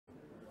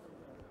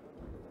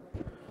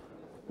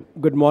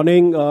Good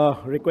morning.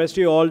 Request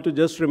you all to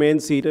just remain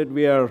seated.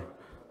 We are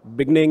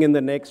beginning in the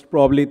next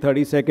probably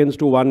 30 seconds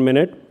to 1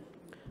 minute.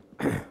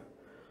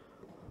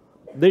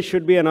 This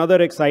should be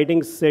another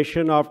exciting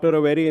session after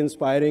a very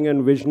inspiring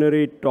and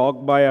visionary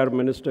talk by our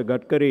Minister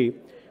Gadkari,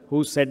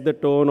 who set the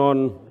tone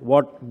on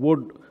what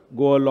would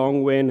go a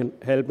long way in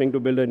helping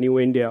to build a new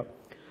India.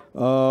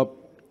 I'll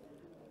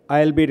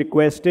be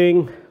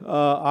requesting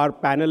our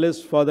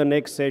panelists for the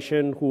next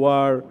session who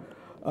are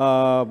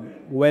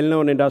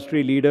well-known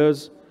industry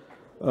leaders.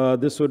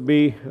 This would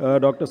be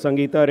Dr.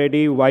 Sangita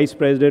Reddy, Vice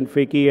President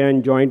FICCI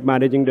and Joint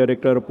Managing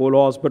Director,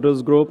 Apollo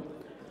Hospitals Group.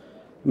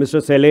 Mr.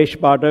 Shailesh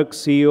Pathak,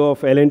 CEO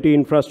of L&T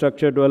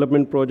Infrastructure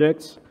Development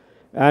Projects.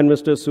 And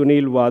Mr.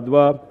 Sunil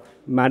Wadhwa,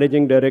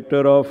 Managing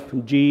Director of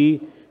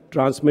GE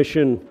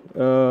Transmission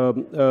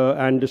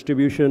and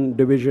Distribution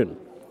Division.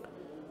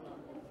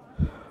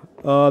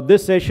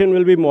 This session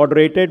will be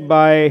moderated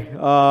by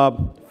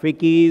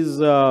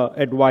FICCI's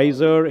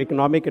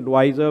economic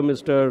advisor,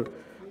 Mr.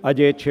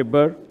 Ajay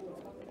Chibber.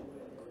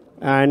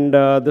 And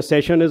the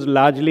session is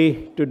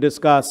largely to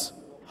discuss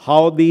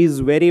how these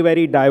very,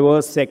 very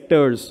diverse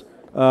sectors,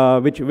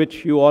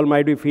 which you all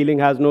might be feeling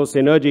has no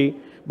synergy,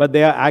 but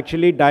they are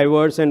actually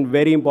diverse and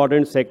very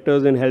important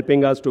sectors in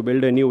helping us to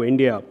build a new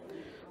India.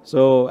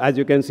 So as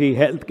you can see,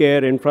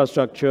 healthcare,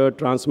 infrastructure,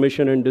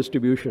 transmission and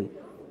distribution.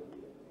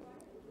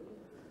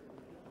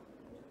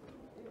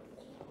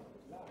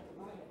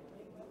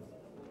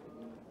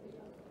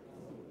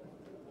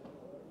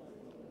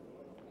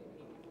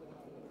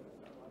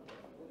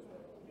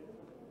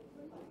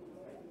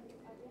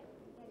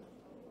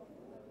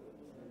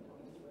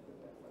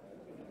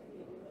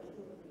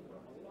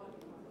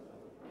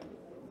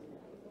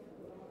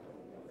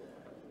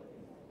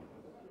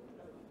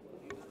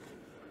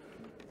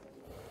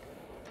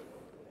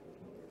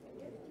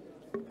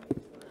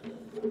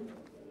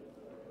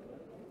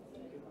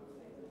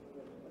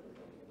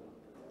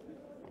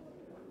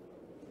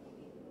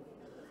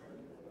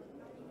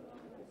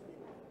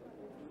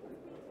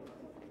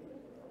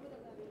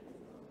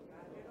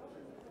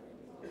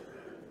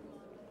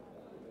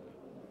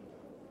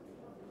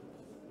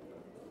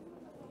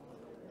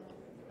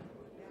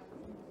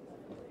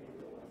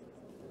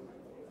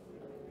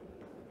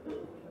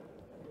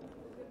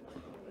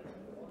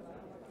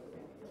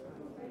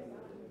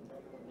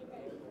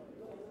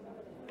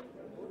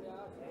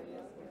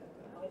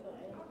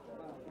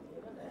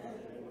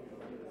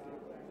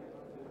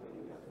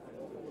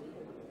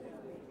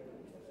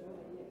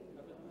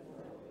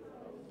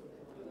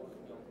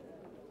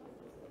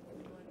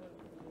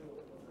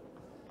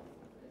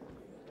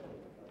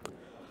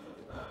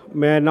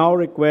 May I now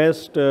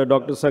request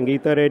Dr.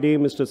 Sangita Reddy,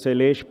 Mr.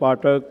 Shailesh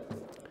Pathak,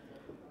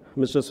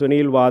 Mr.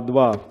 Sunil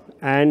Wadhwa,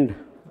 and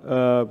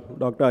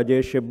Dr.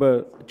 Ajay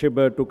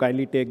Chibber to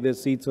kindly take their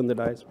seats on the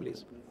dais,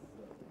 please.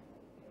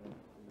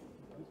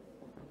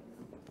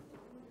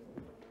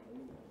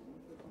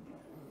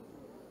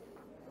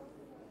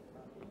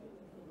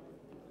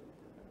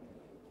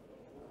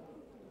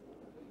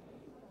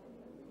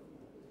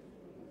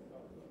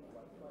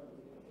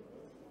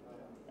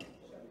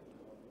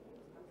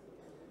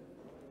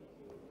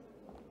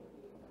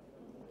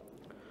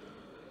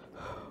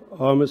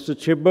 Mr.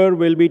 Chibber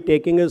will be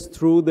taking us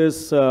through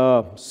this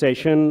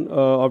session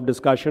of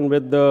discussion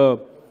with the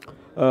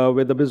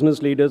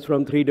business leaders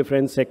from 3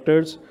 different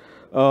sectors.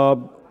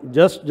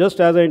 Just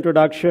as an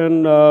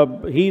introduction,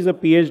 he's a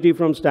PhD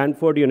from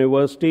Stanford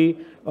University,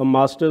 a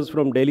master's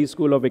from Delhi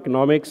School of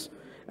Economics,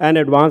 and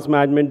advanced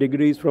management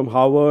degrees from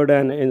Harvard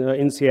and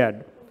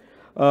INSEAD.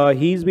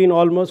 He's been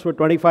almost for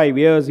 25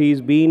 years,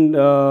 he's been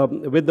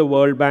with the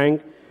World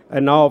Bank.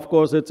 And now, of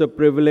course, it's a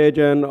privilege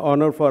and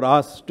honor for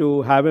us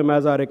to have him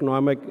as our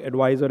economic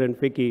advisor in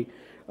FICCI.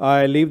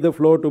 I leave the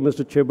floor to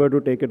Mr. Chibber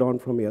to take it on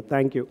from here.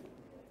 Thank you.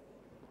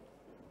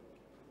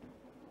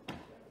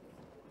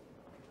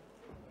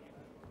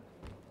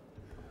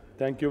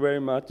 Thank you very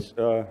much,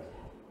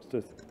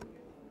 Mr.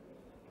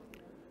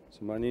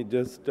 Sumani.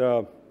 Just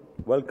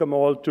welcome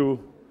all to,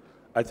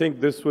 I think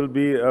this will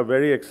be a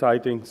very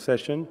exciting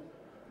session.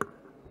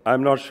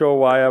 I'm not sure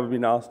why I've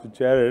been asked to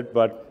chair it,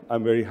 but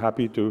I'm very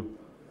happy to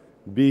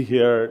be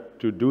here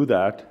to do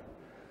that.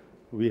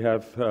 We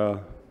have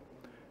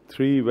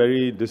 3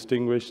 very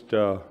distinguished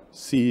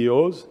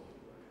CEOs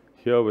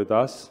here with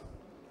us.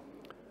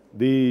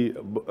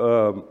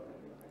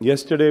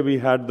 Yesterday we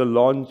had the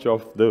launch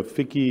of the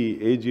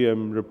FICCI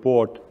AGM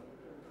report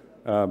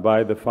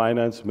by the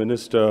Finance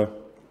Minister,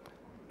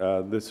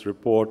 this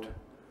report,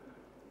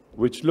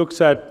 which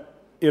looks at,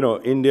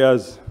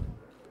 India's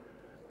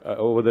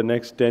over the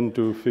next 10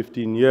 to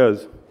 15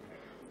 years.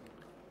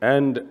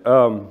 And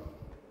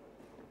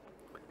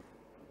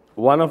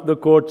one of the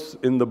quotes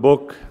in the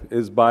book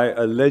is by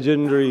a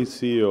legendary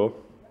CEO,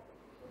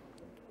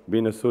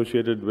 been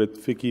associated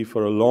with FICCI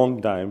for a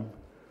long time,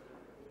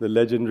 the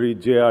legendary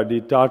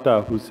J.R.D.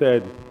 Tata, who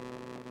said,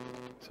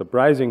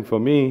 surprising for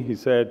me, he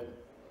said,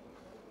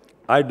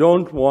 I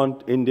don't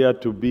want India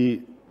to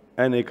be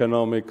an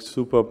economic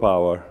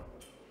superpower.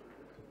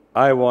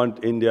 I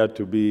want India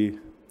to be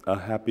a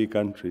happy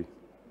country.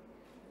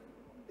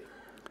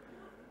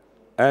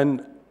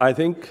 And I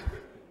think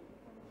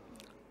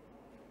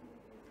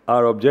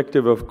our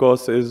objective, of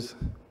course, is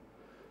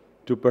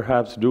to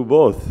perhaps do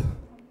both.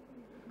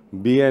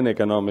 Be an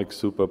economic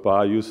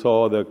superpower. You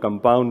saw the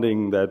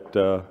compounding that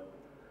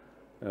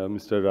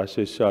Mr.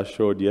 Rashesh Shah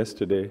showed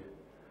yesterday,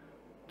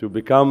 to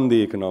become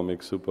the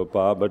economic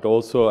superpower, but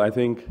also I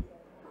think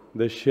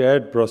the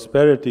shared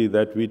prosperity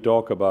that we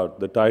talk about.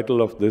 The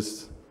title of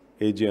this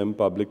AGM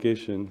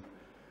publication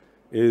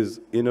is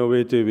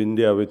Innovative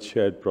India with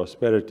Shared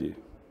Prosperity.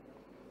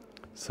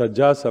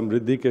 Sajja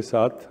Samriddhi ke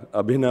saath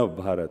Abhinav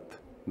Bharat.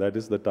 That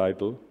is the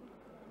title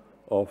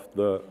of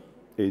the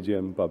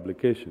AGM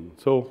publication.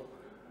 So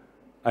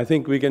I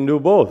think we can do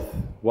both.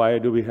 Why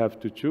do we have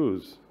to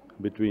choose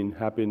between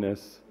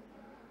happiness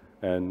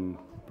and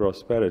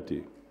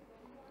prosperity?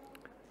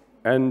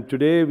 And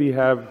today we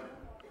have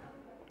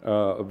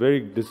a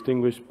very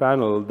distinguished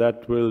panel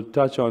that will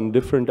touch on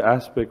different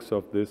aspects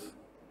of this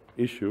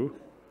issue.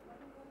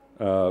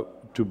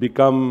 To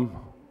become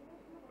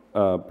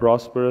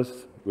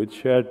prosperous with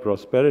shared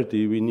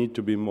prosperity, we need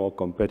to be more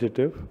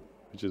competitive,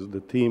 which is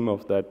the theme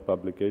of that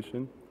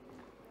publication,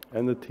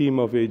 and the theme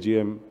of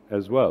AGM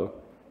as well.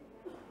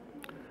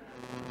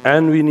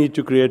 And we need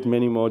to create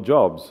many more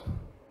jobs.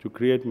 To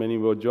create many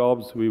more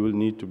jobs, we will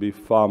need to be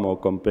far more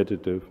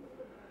competitive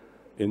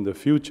in the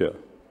future.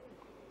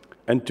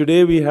 And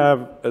today we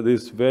have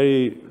this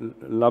very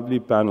lovely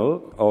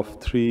panel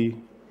of three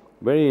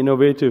very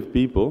innovative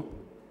people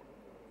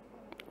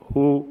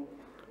who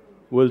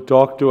will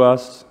talk to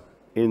us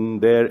in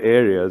their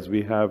areas.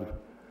 We have,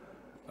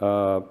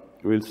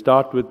 we'll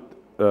start with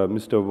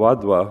Mr.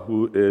 Wadhwa,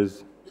 who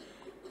is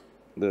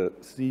the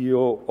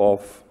CEO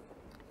of,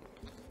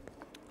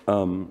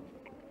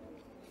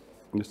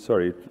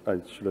 sorry, I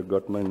should have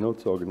got my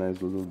notes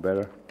organized a little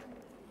better.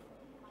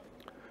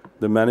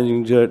 The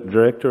Managing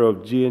Director of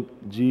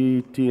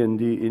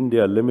GT&D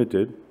India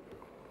Limited,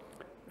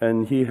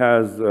 and he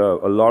has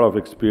a lot of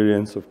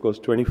experience, of course,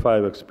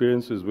 25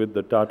 experiences with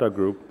the Tata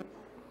Group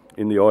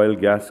in the oil,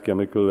 gas,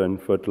 chemical,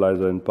 and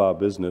fertilizer and power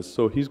business.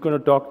 So he's going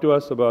to talk to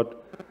us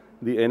about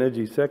the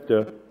energy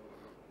sector,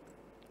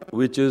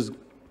 which is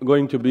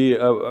going to be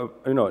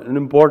an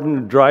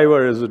important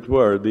driver, as it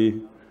were.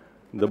 The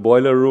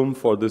boiler room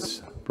for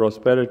this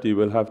prosperity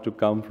will have to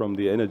come from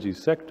the energy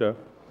sector.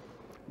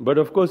 But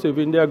of course, if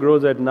India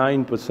grows at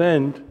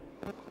 9%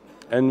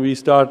 and we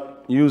start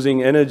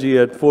using energy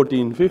at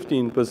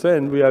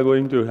 14–15%, we are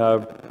going to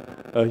have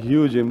a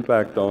huge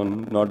impact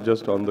on not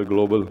just on the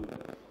global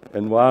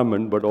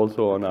environment, but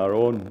also on our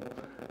own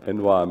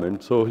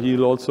environment. So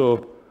he'll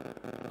also,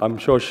 I'm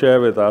sure,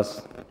 share with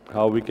us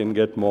how we can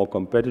get more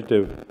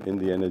competitive in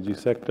the energy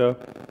sector.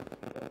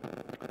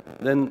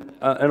 Then,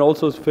 and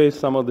also face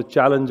some of the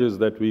challenges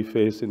that we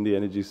face in the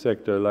energy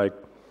sector, like,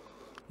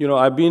 you know,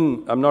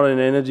 I'm not an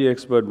energy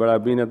expert, but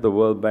I've been at the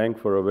World Bank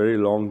for a very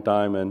long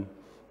time and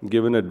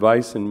given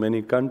advice in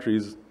many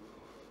countries.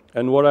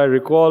 And what I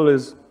recall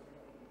is,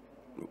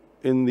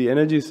 in the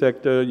energy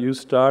sector, you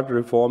start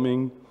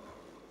reforming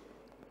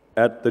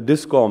at the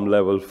DISCOM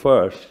level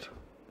first,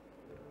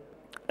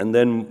 and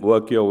then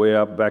work your way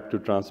up back to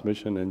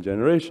transmission and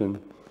generation.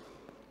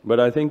 But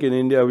I think in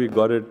India, we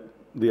got it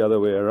the other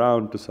way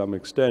around to some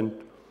extent,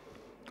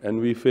 and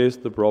we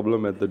faced the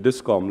problem at the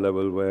DISCOM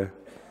level, where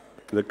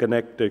the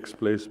connect takes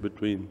place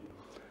between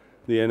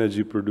the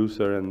energy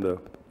producer and the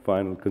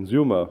final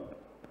consumer.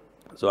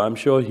 So I'm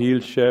sure he'll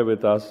share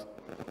with us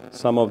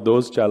some of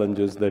those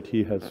challenges that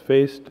he has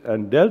faced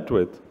and dealt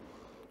with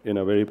in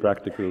a very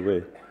practical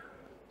way.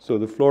 So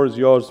the floor is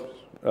yours.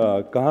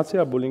 Kahan se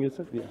aap bolenge,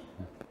 sir? Yeah.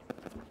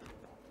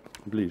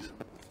 Please.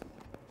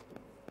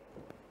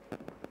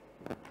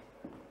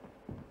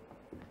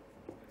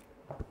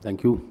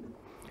 Thank you.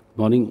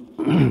 Morning.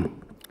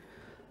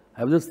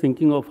 I was just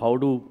thinking of how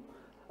to,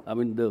 I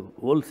mean, the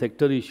whole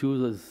sector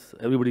issues, is,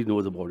 everybody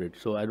knows about it.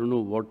 So I don't know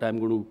what I'm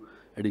going to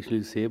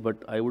additionally say, but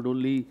I would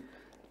only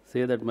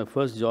say that my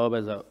first job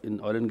in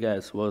oil and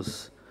gas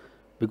was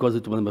because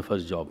it was my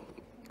first job.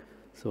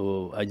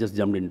 So I just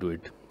jumped into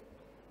it.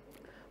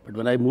 But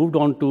when I moved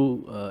on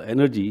to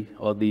energy,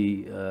 or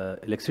the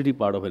electricity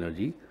part of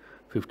energy,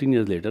 15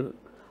 years later,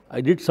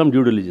 I did some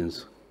due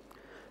diligence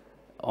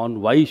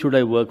on why should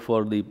I work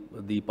for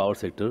the power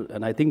sector.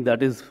 And I think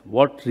that is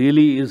what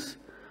really is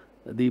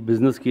the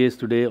business case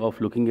today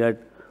of looking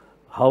at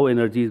how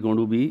energy is going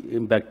to be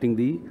impacting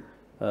the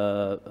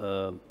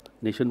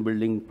nation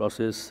building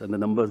process, and the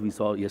numbers we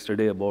saw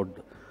yesterday about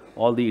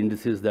all the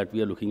indices that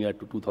we are looking at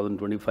to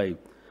 2025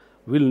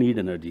 will need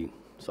energy.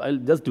 So I'll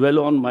just dwell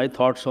on my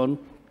thoughts on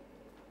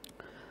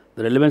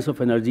the relevance of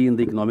energy in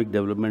the economic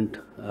development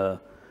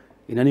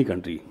in any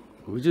country,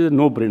 which is a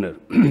no-brainer.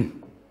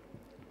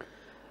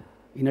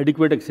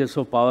 Inadequate access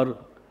of power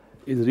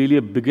is really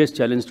a biggest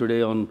challenge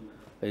today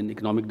in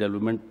economic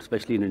development,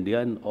 especially in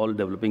India and all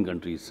developing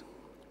countries.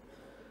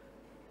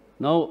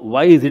 Now,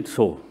 why is it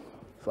so?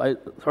 So I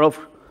sort of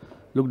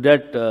looked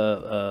at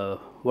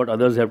what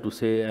others have to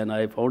say, and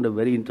I found a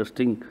very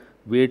interesting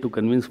way to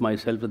convince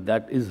myself that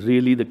that is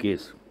really the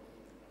case.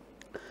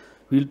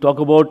 We'll talk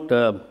about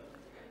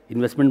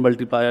investment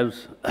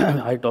multipliers,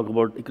 I talk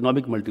about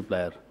economic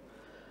multiplier.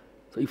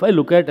 So if I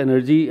look at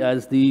energy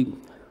as the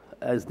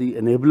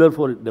enabler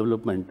for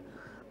development,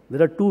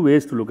 there are two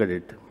ways to look at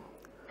it.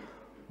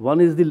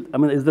 One is the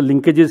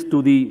linkages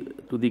to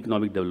the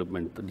economic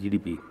development, the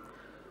GDP.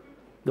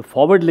 The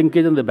forward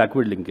linkage and the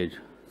backward linkage.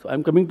 So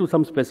I'm coming to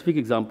some specific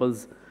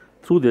examples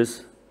through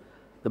this.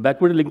 The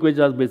backward linkage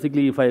are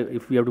basically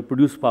if we have to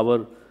produce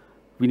power,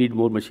 we need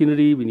more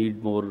machinery, we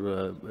need more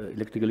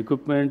electrical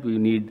equipment, we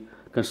need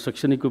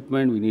construction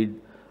equipment, we need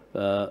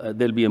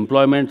there'll be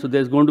employment. So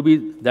there's going to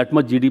be that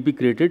much GDP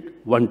created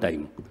one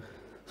time.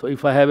 So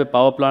if I have a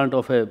power plant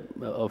of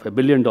 $1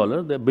 billion,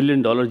 the $1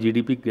 billion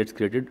GDP gets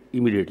created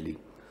immediately.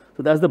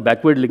 So that's the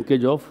backward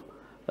linkage of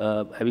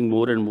having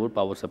more and more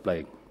power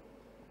supply.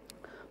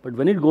 But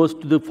when it goes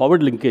to the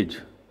forward linkage,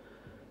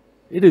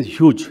 it is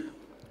huge.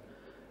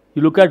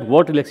 You look at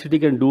what electricity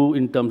can do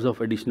in terms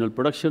of additional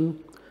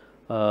production.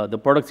 The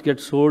products get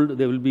sold,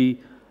 there will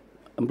be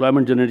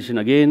employment generation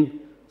again.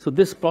 So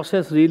this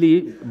process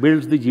really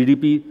builds the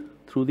GDP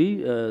through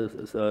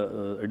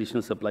the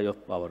additional supply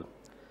of power.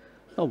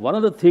 Now, one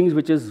of the things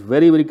which is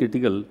very, very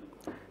critical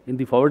in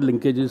the forward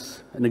linkage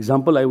is an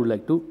example I would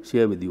like to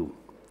share with you.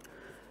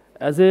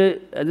 As a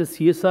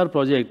CSR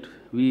project,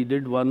 we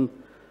did one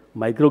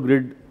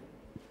microgrid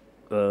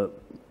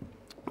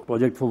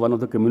project for one of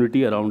the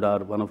community around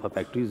one of our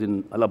factories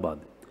in Allahabad.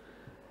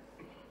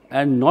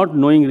 And not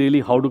knowing really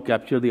how to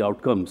capture the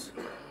outcomes,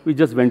 we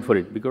just went for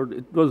it because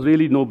it was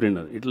really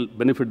no-brainer. It will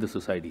benefit the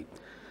society.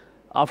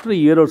 After a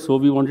year or so,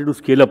 we wanted to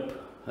scale up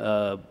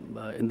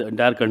in the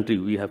entire country.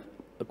 We have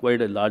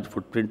acquired a large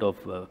footprint of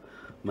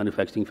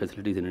manufacturing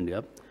facilities in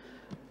India.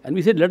 And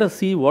we said, let us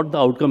see what the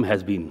outcome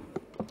has been.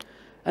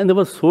 And there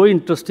were so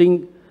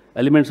interesting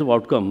elements of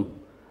outcome.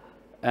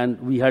 And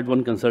we had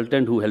one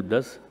consultant who helped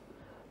us.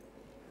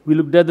 We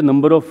looked at the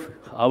number of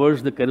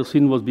hours the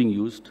kerosene was being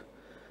used,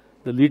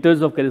 the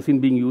liters of kerosene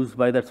being used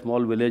by that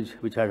small village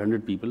which had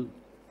 100 people,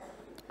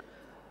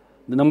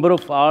 the number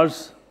of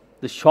hours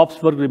the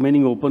shops were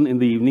remaining open in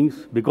the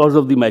evenings because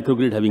of the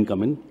microgrid having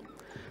come in,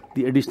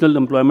 the additional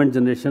employment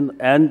generation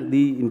and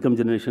the income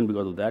generation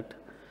because of that,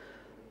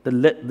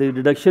 the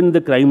reduction in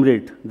the crime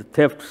rate, the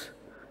thefts,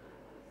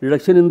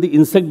 reduction in the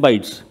insect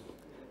bites,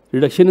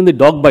 reduction in the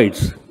dog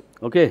bites,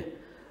 okay?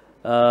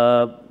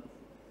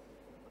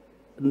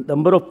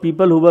 Number of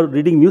people who were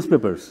reading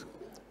newspapers,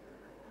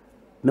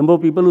 number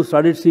of people who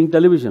started seeing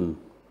television,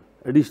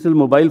 additional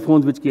mobile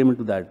phones which came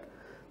into that,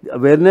 the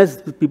awareness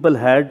that people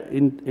had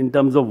in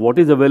terms of what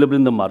is available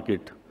in the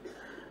market,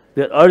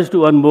 their urge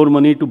to earn more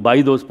money to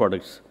buy those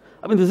products.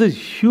 I mean, this is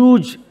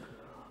huge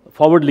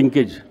forward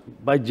linkage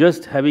by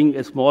just having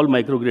a small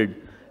microgrid.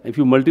 If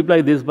you multiply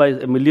this by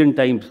 1 million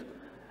times,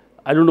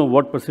 I don't know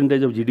what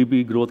percentage of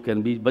GDP growth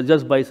can be, but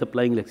just by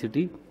supplying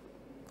electricity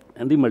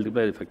and the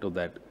multiplier effect of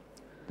that.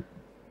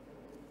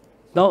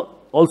 Now,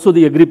 also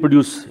the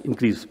agri-produce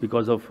increase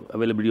because of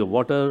availability of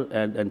water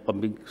and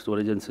pumping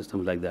storage and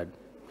systems like that.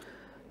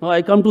 Now,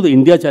 I come to the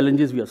India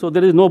challenges. So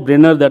there is no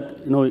brainer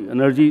that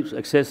energy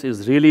access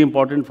is really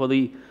important for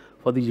the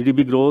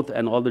GDP growth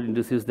and all the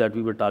indices that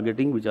we were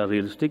targeting, which are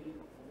realistic.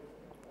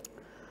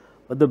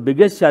 But the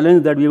biggest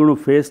challenge that we are going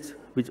to face,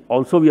 which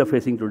also we are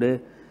facing today,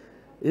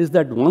 is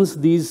that once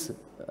these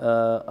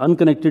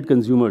unconnected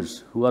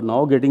consumers who are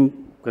now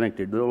getting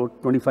connected, there are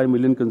about 25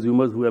 million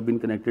consumers who have been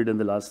connected in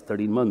the last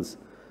 13 months.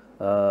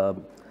 The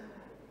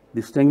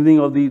strengthening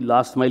of the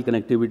last mile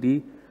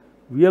connectivity,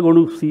 we are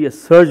going to see a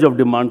surge of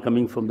demand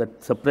coming from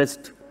that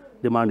suppressed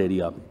demand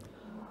area.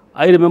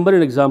 I remember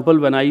an example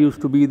when I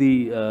used to be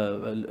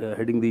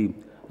heading the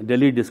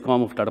Delhi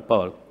Discom of Tata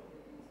Power.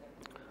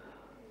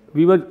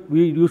 We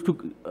used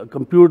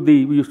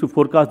to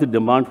forecast the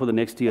demand for the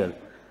next year.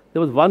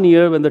 There was 1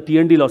 year when the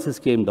T&D losses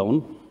came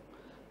down.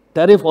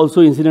 Tariff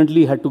also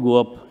incidentally had to go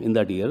up in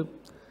that year,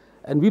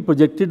 and we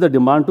projected the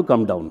demand to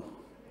come down.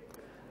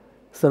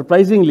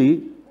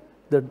 Surprisingly,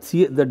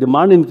 the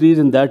demand increase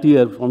in that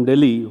year from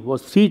Delhi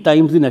was 3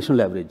 times the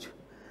national average.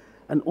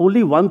 And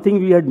only one thing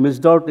we had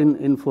missed out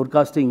in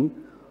forecasting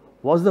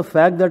was the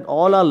fact that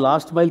all our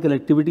last mile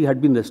connectivity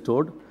had been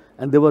restored,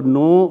 and there were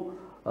no,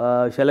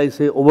 shall I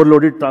say,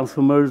 overloaded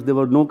transformers. There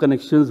were no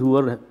connections who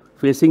were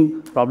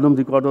facing problems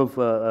because of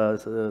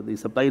the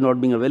supply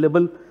not being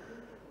available.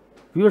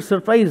 We were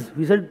surprised.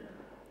 We said,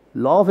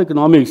 law of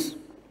economics,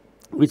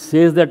 which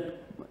says that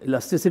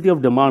elasticity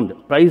of demand,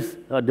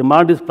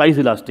 demand is price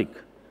elastic,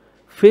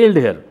 failed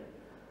here.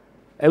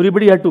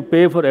 Everybody had to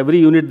pay for every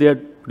unit they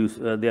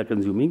are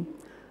consuming.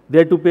 They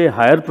had to pay a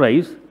higher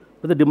price,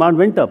 but the demand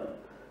went up.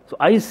 So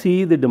I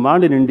see the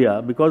demand in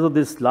India, because of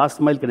this last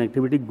mile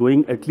connectivity,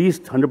 going at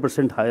least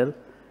 100% higher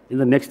in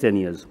the next 10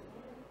 years.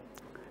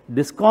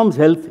 Discom's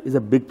health is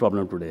a big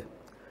problem today.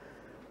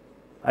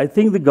 I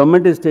think the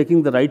government is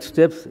taking the right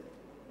steps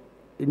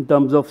in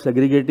terms of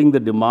segregating the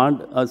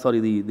demand,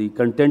 the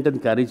content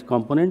and carriage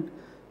component,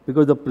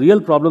 because the real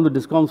problem the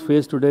Discoms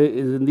face today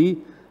is in the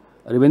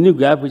revenue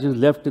gap which is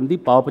left in the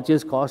power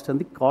purchase cost and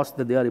the cost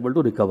that they are able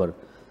to recover.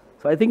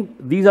 So I think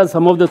these are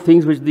some of the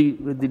things which the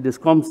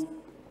Discoms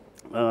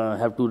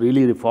have to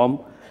really reform.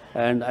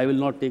 And I will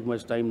not take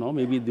much time now.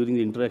 Maybe during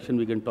the interaction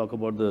we can talk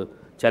about the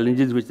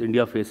challenges which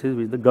India faces,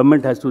 which the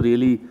government has to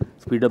really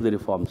speed up the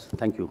reforms.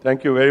 Thank you.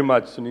 Thank you very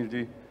much,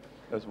 Sunilji.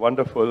 That's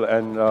wonderful.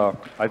 And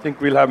I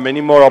think we'll have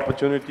many more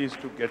opportunities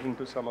to get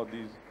into some of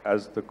these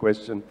as the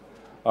question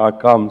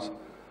comes.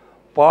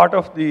 Part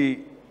of the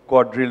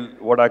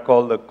what I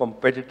call the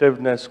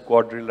competitiveness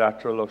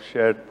quadrilateral of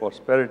shared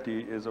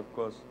prosperity is, of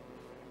course,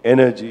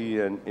 energy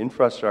and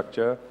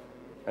infrastructure.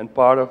 And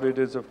part of it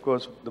is, of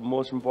course, the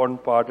most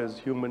important part is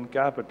human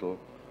capital.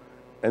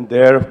 And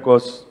there, of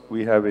course,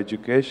 we have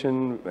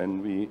education,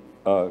 and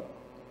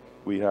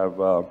we have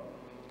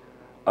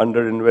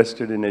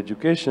underinvested in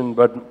education,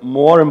 but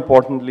more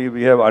importantly,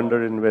 we have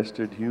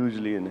underinvested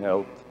hugely in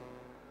health.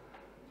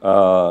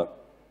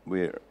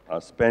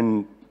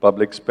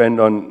 Public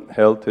spend on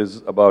health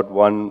is about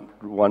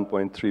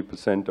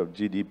 1.3% of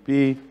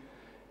GDP.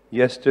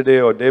 Yesterday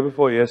or day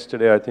before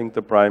yesterday, I think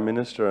the Prime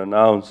Minister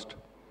announced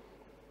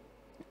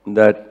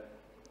that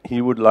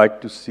he would like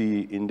to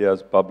see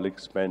India's public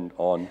spend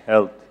on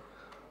health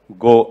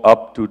go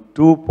up to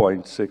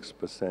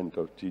 2.6%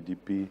 of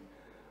GDP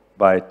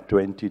by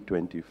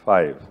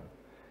 2025.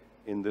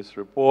 In this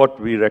report,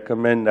 we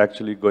recommend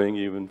actually going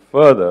even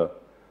further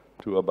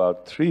to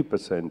about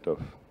 3%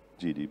 of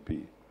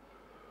GDP.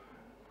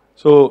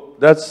 So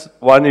that's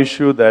one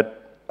issue that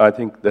I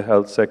think the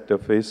health sector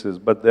faces,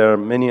 but there are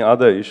many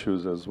other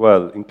issues as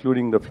well,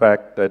 including the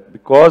fact that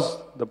because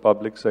the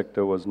public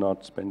sector was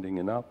not spending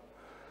enough,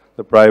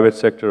 the private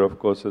sector, of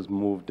course, has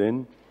moved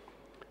in.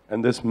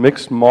 And this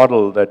mixed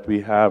model that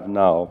we have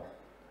now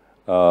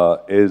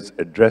is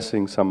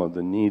addressing some of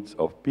the needs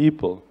of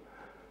people.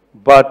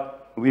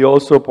 But we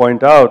also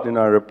point out in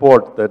our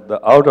report that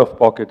the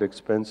out-of-pocket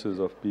expenses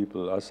of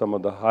people are some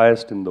of the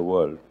highest in the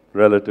world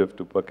relative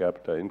to per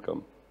capita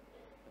income.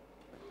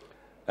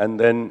 And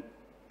then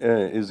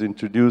is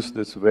introduced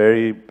this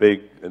very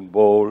big and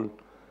bold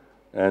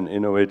and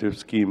innovative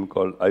scheme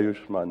called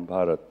Ayushman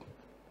Bharat.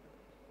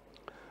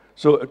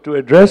 So to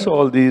address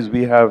all these,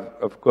 we have,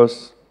 of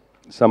course,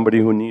 somebody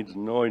who needs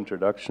no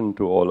introduction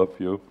to all of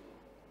you.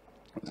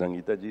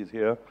 Sangita ji is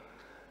here.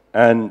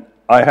 And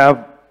I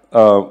have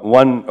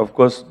one, of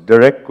course,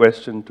 direct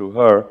question to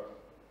her,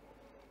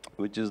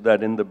 which is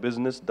that in the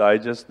business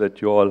digest that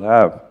you all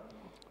have,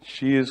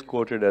 she is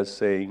quoted as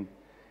saying,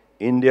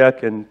 India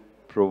can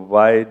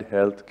provide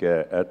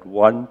healthcare at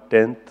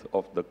 1/10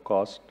 of the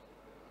cost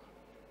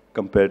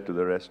compared to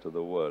the rest of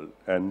the world.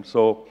 And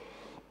so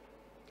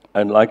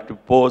I'd like to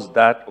pose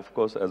that, of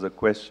course, as a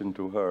question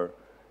to her.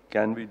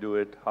 Can we do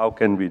it? How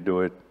can we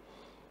do it?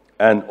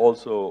 And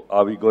also,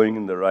 are we going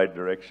in the right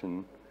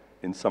direction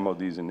in some of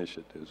these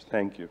initiatives?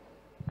 Thank you.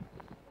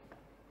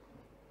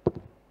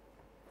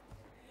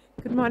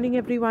 Good morning,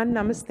 everyone.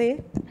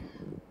 Namaste.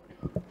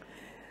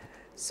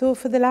 So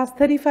for the last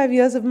 35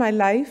 years of my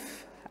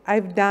life,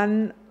 I've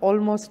done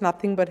almost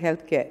nothing but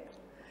healthcare.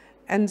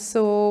 And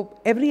so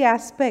every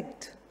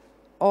aspect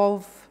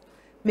of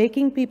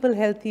making people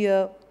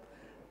healthier,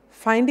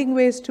 finding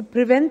ways to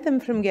prevent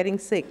them from getting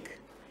sick,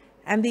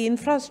 and the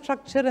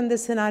infrastructure and the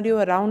scenario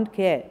around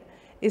care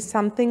is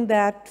something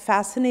that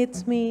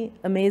fascinates me,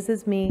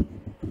 amazes me,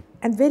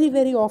 and very,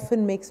 very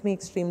often makes me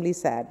extremely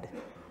sad.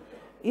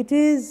 It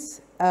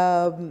is,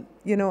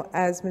 you know,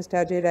 as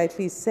Mr. Ajay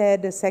rightly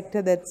said, a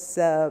sector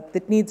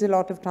that needs a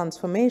lot of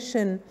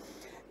transformation.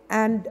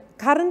 And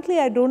currently,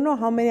 I don't know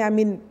how many, I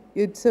mean,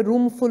 it's a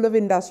room full of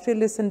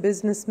industrialists and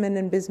businessmen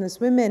and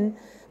businesswomen,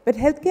 but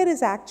healthcare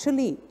is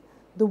actually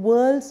the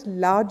world's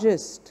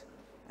largest,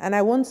 and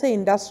I won't say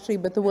industry,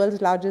 but the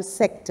world's largest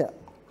sector.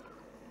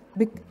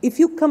 If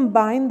you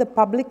combine the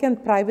public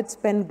and private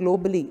spend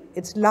globally,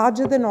 it's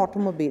larger than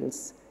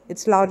automobiles,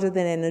 it's larger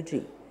than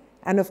energy,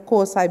 and of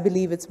course, I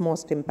believe it's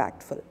most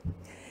impactful.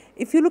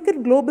 If you look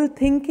at global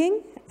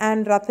thinking,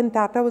 and Ratan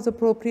Tata was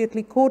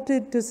appropriately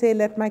quoted to say,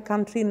 let my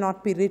country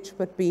not be rich,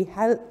 but be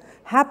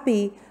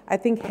happy, I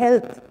think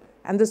health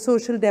and the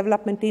Social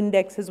Development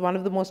Index is one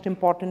of the most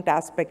important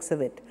aspects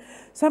of it.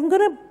 So I'm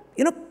going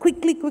to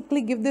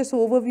quickly give this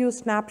overview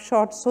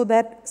snapshot so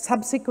that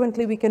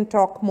subsequently we can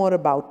talk more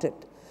about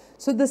it.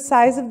 So the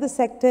size of the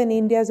sector in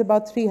India is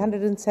about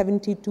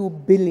 372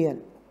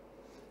 billion,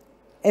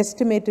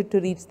 estimated to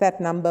reach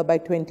that number by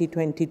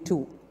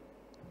 2022.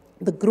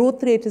 The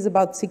growth rate is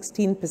about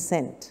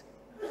 16%.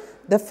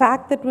 The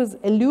fact that was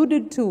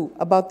alluded to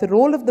about the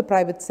role of the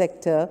private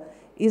sector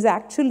is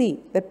actually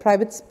that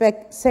private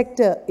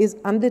sector is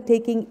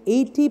undertaking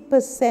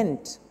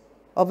 80%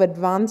 of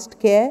advanced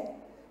care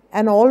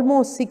and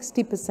almost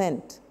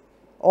 60%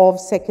 of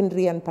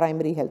secondary and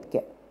primary health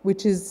care,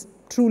 which is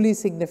truly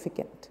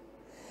significant.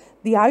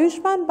 The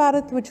Ayushman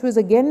Bharat, which was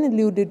again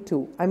alluded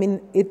to, I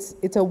mean,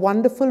 it's a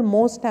wonderful,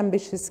 most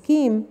ambitious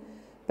scheme,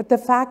 but the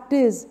fact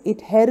is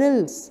it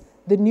heralds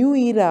the new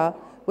era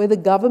where the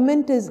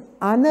government is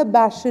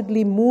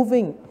unabashedly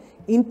moving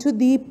into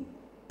the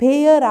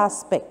payer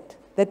aspect,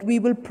 that we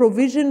will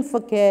provision for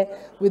care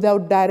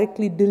without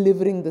directly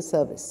delivering the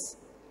service.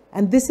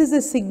 And this is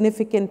a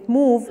significant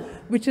move,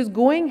 which is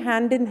going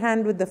hand in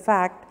hand with the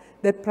fact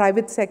that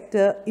private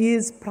sector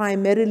is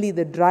primarily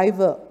the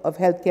driver of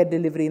healthcare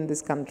delivery in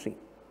this country.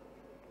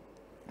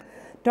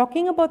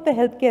 Talking about the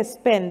healthcare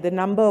spend, the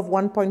number of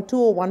 1.2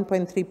 or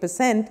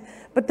 1.3%,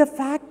 but the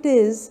fact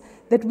is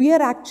that we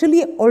are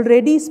actually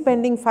already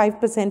spending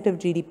 5% of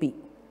GDP.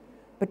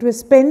 But we're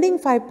spending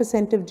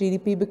 5% of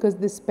GDP because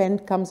this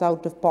spend comes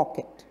out of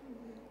pocket.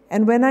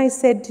 And when I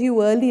said to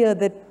you earlier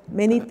that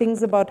many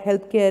things about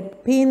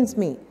healthcare pains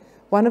me,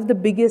 one of the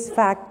biggest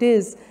fact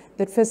is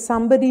that for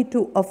somebody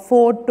to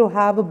afford to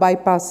have a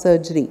bypass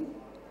surgery,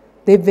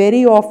 they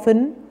very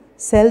often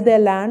sell their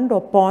land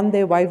or pawn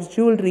their wife's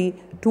jewelry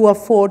to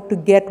afford to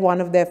get one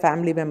of their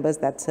family members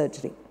that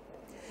surgery.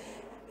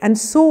 And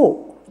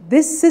so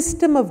this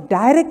system of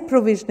direct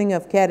provisioning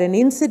of care, and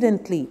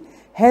incidentally,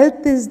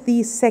 health is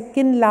the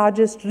second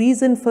largest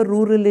reason for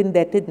rural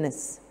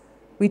indebtedness.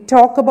 We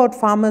talk about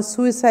farmer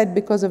suicide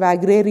because of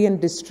agrarian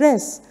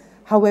distress.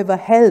 However,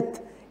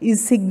 health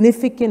is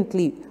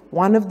significantly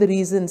one of the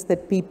reasons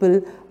that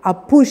people are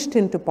pushed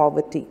into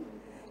poverty.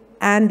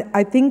 And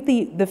I think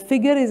the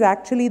figure is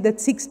actually that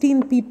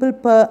 16 people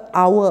per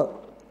hour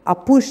are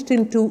pushed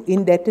into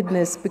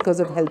indebtedness because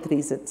of health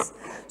reasons.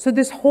 So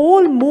this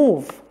whole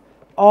move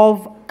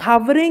of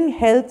covering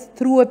health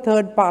through a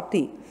third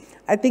party,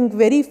 I think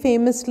very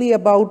famously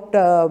about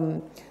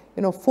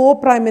 4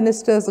 prime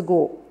ministers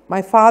ago,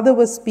 my father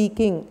was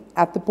speaking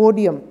at the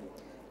podium,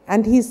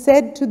 and he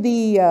said to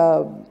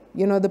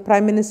the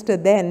prime minister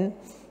then,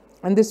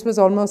 and this was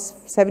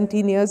almost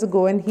 17 years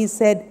ago, and he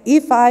said,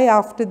 if I,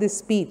 after this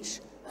speech,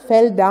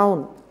 fell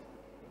down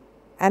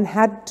and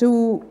had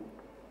to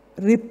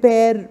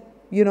repair,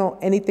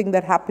 anything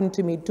that happened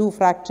to me, 2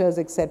 fractures,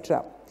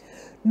 etc.,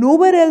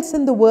 nowhere else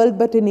in the world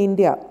but in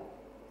India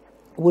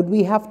would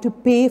we have to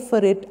pay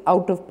for it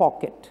out of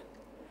pocket.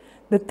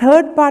 The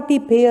third-party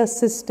payer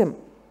system,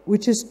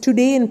 which is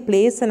today in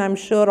place, and I'm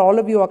sure all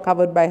of you are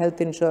covered by health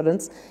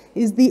insurance,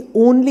 is the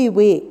only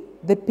way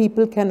that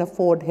people can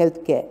afford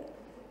health care.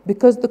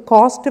 Because the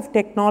cost of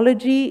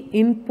technology,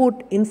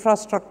 input,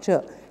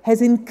 infrastructure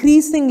has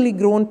increasingly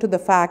grown to the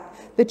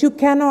fact that you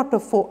cannot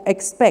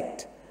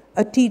expect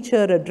a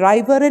teacher, a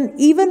driver, and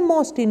even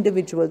most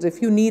individuals,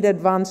 if you need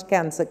advanced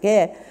cancer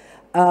care,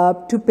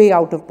 to pay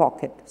out of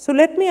pocket. So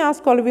let me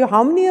ask all of you,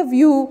 how many of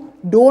you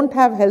don't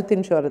have health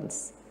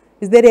insurance?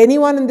 Is there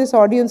anyone in this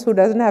audience who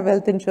doesn't have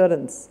health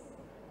insurance?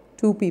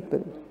 2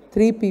 people,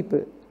 3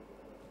 people,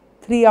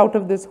 3 out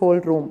of this whole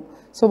room.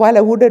 So while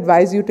I would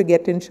advise you to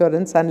get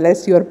insurance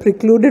unless you are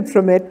precluded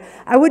from it,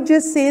 I would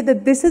just say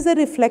that this is a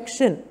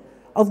reflection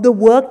of the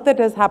work that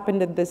has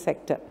happened in this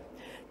sector.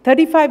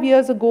 35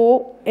 years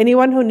ago,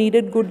 anyone who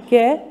needed good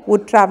care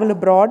would travel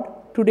abroad.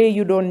 Today,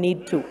 you don't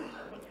need to.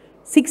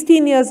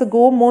 16 years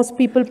ago, most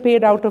people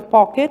paid out of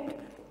pocket.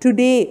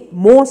 Today,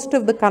 most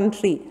of the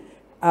country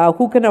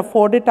who can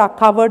afford it are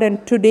covered,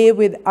 and today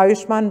with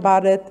Ayushman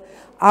Bharat,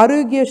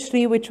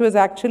 Shri, which was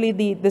actually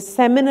the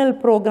seminal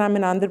program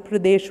in Andhra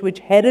Pradesh, which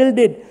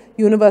heralded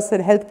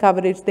universal health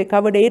coverage. They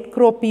covered 8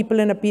 crore people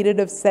in a period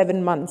of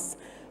 7 months.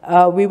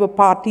 We were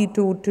party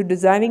to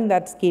designing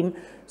that scheme.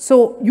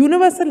 So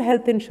universal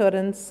health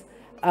insurance,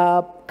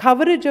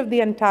 coverage of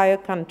the entire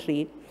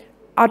country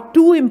are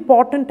 2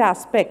 important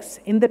aspects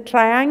in the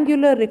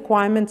triangular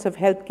requirements of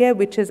healthcare,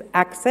 which is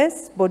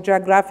access, both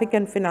geographic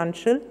and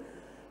financial,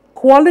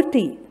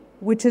 quality,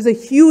 which is a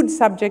huge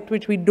subject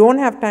which we don't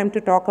have time to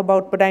talk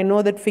about, but I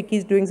know that FICCI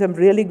is doing some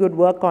really good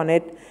work on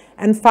it.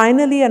 And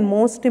finally, and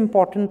most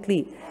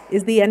importantly,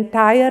 is the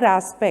entire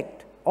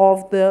aspect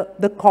of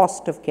the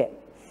cost of care.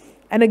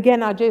 And again,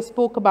 Ajay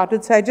spoke about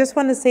it, so I just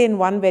want to say in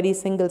one very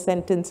single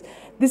sentence,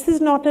 this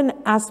is not an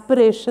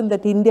aspiration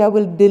that India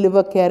will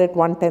deliver care at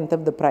 1/10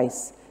 of the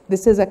price.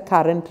 This is a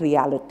current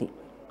reality.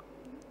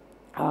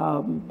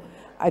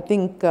 I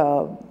think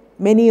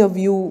many of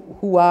you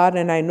who are,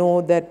 and I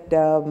know that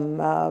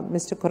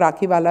Mr.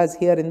 Korakiwala is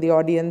here in the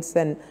audience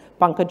and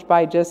Pankaj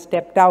Bhai just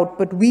stepped out,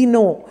 but we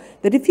know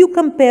that if you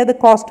compare the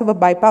cost of a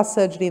bypass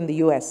surgery in the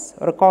US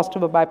or a cost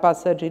of a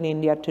bypass surgery in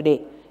India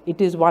today,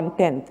 it is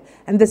 1/10.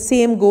 And the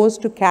same goes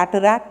to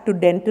cataract, to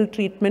dental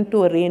treatment,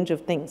 to a range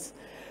of things.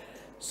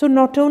 So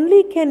not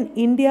only can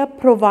India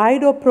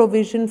provide or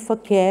provision for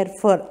care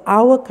for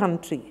our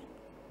country,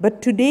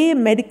 but today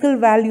medical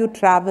value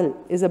travel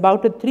is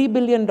about a $3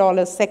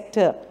 billion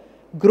sector,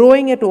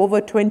 growing at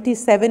over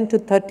 27 to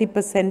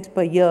 30%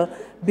 per year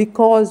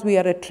because we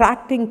are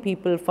attracting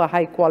people for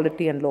high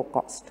quality and low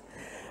cost.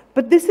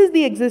 But this is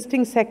the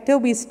existing sector.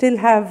 We still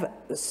have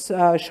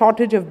a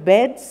shortage of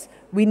beds.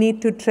 We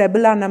need to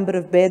treble our number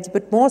of beds,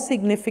 but more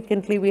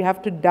significantly, we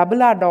have to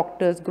double our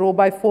doctors, grow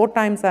by 4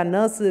 times our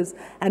nurses,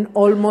 and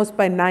almost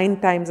by 9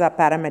 times our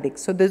paramedics.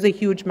 So there's a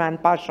huge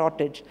manpower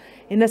shortage.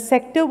 In a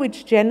sector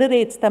which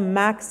generates the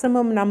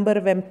maximum number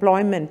of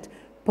employment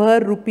per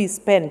rupee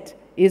spent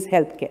is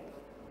healthcare.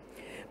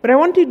 But I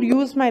want to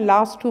use my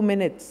last 2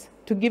 minutes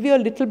to give you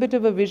a little bit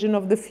of a vision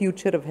of the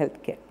future of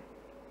healthcare.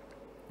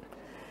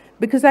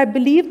 Because I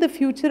believe the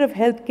future of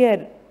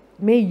healthcare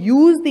may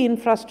use the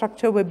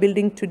infrastructure we're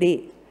building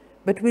today,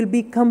 but will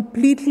be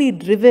completely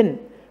driven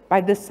by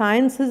the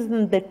sciences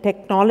and the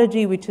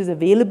technology which is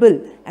available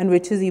and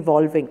which is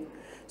evolving.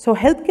 So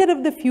healthcare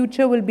of the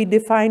future will be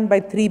defined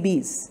by 3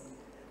 Bs.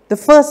 The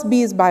first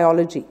B is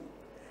biology.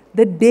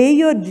 The day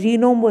your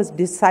genome was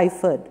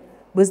deciphered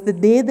was the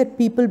day that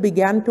people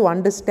began to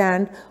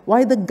understand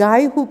why the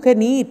guy who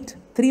can eat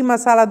 3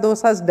 masala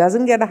dosas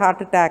doesn't get a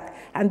heart attack,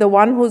 and the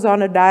one who's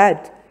on a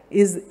diet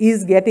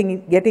is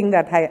getting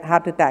that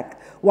heart attack.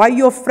 Why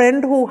your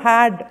friend who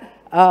had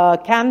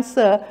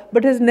cancer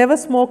but has never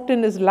smoked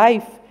in his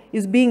life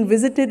is being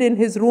visited in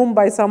his room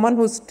by someone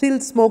who still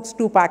smokes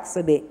 2 packs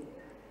a day.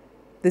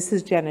 This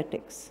is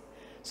genetics.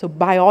 So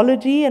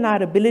biology and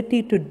our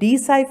ability to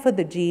decipher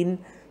the gene,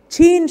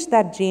 change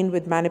that gene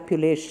with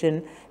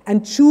manipulation,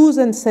 and choose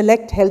and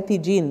select healthy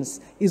genes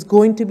is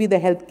going to be the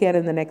healthcare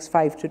in the next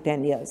 5 to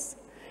 10 years.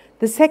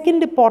 The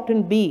second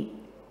important B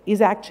is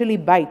actually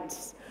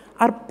bytes.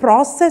 Our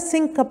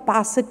processing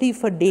capacity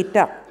for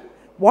data.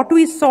 What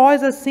we saw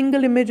is a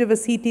single image of a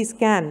CT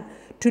scan.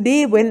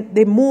 Today, when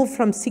they move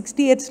from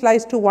 68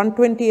 slice to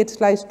 128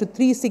 slice to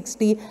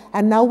 360,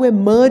 and now we're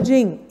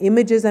merging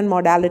images and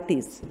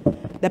modalities.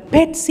 The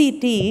PET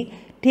CT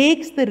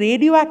takes the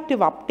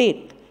radioactive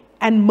uptake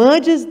and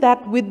merges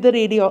that with the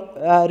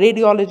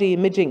radiology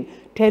imaging,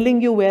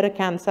 telling you where a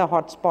cancer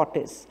hotspot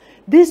is.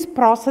 This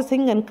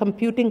processing and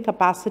computing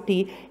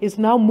capacity is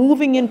now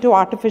moving into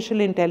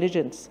artificial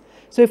intelligence.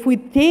 So if we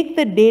take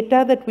the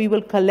data that we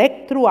will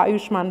collect through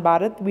Ayushman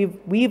Bharat,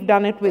 we've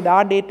done it with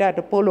our data at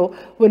Apollo,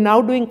 we're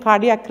now doing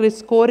cardiac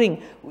risk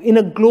scoring in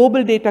a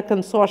global data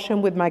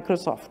consortium with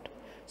Microsoft.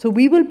 So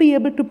we will be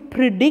able to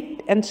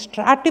predict and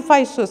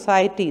stratify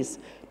societies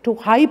to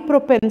high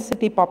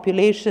propensity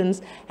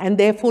populations and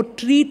therefore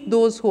treat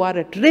those who are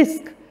at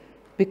risk.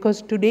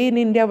 Because today in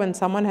India, when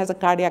someone has a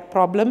cardiac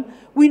problem,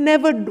 we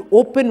never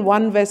open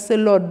one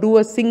vessel or do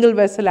a single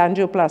vessel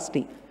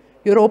angioplasty.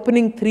 You're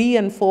opening 3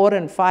 and 4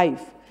 and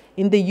 5.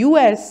 In the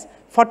US,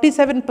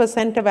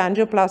 47% of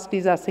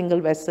angioplasties are single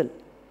vessel.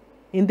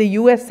 In the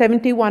US,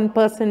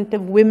 71%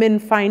 of women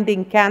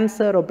finding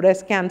cancer or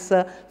breast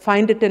cancer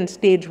find it in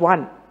stage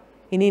 1.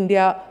 In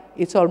India,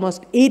 it's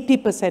almost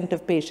 80%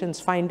 of patients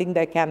finding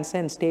their cancer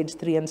in stage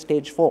 3 and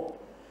stage 4.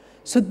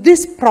 So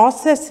this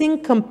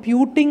processing,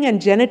 computing,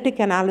 and genetic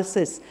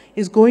analysis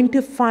is going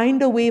to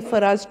find a way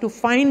for us to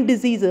find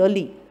disease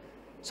early.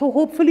 So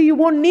hopefully you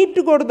won't need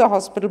to go to the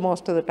hospital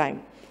most of the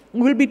time.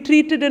 You will be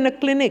treated in a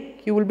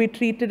clinic. You will be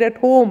treated at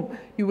home.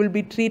 You will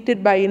be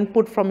treated by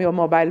input from your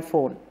mobile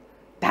phone.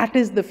 That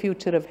is the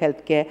future of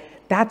healthcare.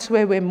 That's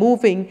where we're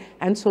moving.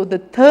 And so the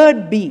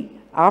third B,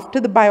 after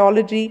the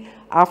biology,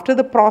 after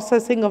the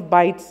processing of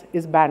bytes,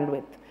 is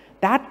bandwidth.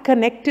 That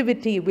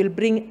connectivity will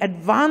bring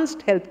advanced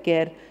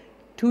healthcare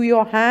to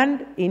your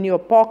hand, in your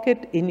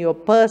pocket, in your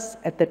purse,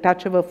 at the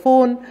touch of a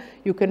phone.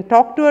 You can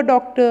talk to a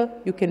doctor,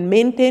 you can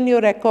maintain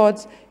your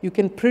records, you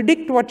can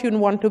predict what you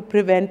want to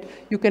prevent,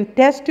 you can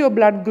test your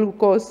blood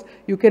glucose,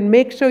 you can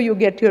make sure you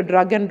get your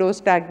drug and dose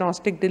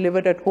diagnostic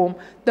delivered at home.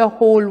 The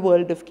whole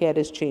world of care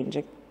is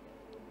changing.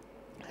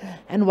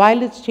 And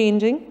while it's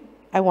changing,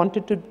 I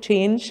wanted to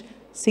change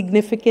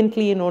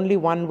significantly in only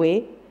one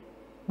way.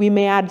 We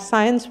may add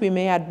science, we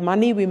may add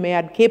money, we may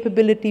add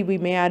capability, we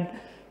may add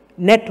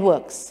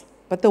networks.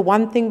 But the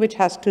one thing which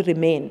has to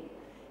remain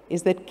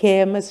is that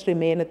care must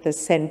remain at the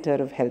center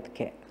of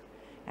healthcare.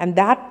 And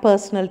that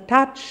personal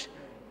touch,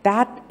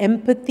 that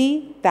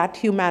empathy, that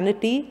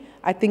humanity,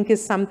 I think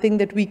is something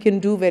that we can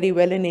do very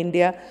well in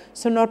India.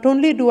 So not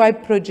only do I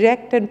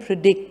project and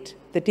predict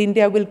that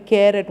India will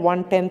care at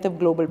 1/10 of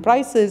global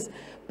prices,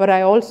 but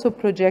I also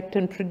project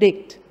and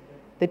predict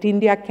that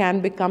India can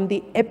become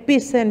the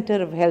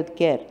epicenter of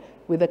healthcare,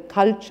 with a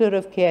culture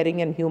of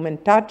caring and human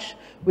touch,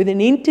 with an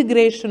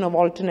integration of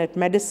alternate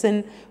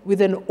medicine,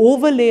 with an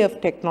overlay of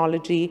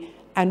technology,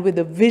 and with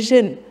a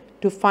vision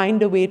to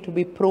find a way to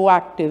be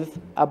proactive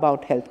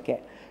about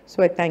healthcare.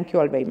 So I thank you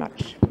all very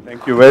much.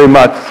 Thank you very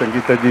much,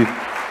 Sangita ji.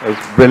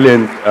 That's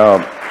brilliant.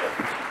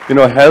 You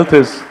know, health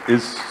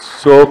is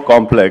so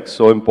complex,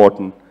 so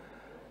important.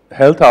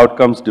 Health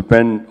outcomes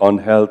depend on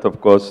health,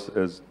 of course,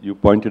 as you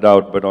pointed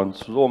out, but on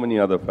so many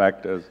other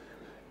factors.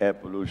 Air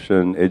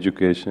pollution,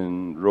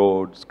 education,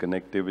 roads,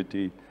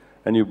 connectivity,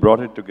 and you brought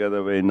it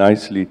together very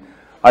nicely.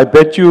 I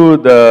bet you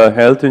the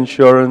health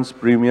insurance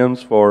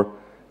premiums for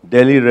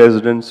Delhi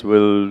residents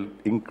will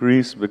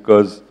increase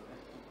because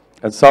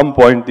at some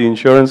point the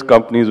insurance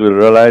companies will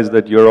realize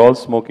that you're all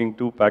smoking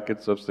 2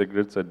 packets of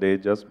cigarettes a day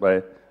just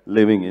by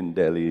living in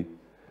Delhi.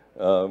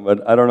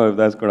 But I don't know if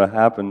that's going to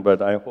happen,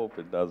 but I hope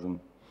it doesn't.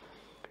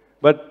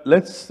 But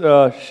let's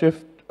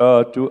shift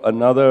to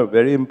another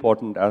very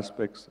important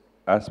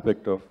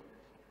aspect of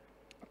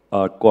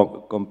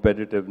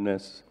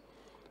competitiveness,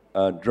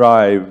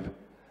 drive.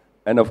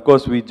 And of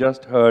course, we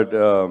just heard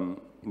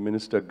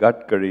Minister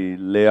Gadkari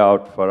lay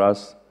out for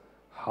us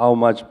how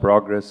much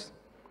progress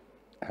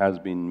has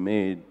been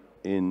made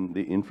in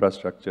the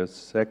infrastructure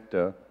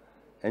sector.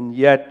 And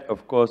yet,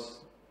 of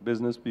course,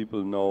 business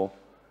people know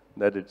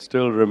that it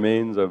still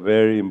remains a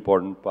very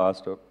important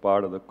part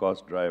of the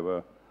cost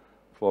driver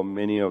for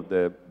many of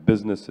their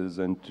businesses.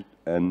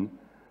 And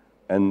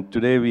And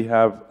today we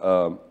have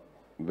a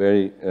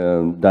very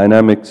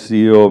dynamic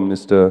CEO,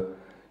 Mr.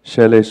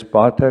 Shailesh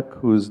Pathak,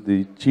 who's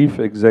the Chief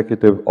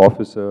Executive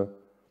Officer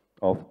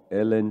of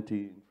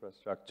L&T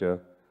Infrastructure,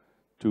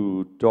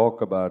 to talk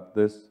about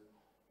this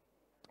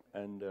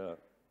and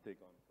take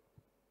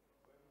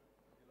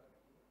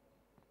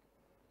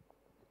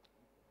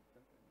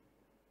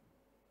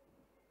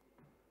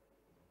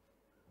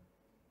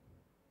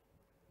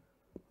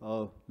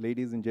on.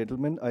 Ladies and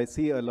gentlemen, I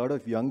see a lot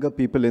of younger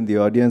people in the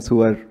audience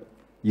who are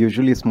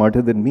usually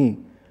smarter than me.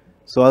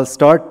 So I'll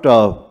start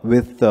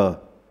with a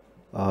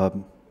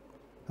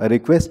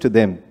request to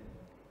them.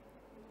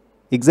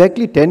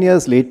 Exactly 10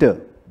 years later,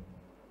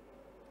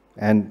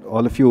 and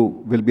all of you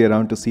will be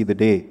around to see the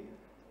day,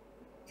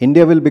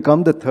 India will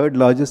become the third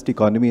largest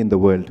economy in the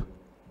world.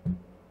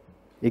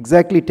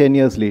 Exactly 10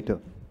 years later.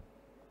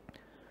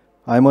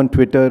 I'm on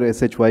Twitter,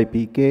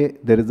 SHYPK.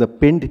 There is a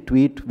pinned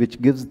tweet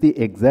which gives the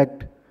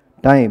exact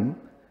time.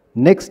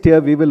 Next year,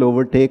 we will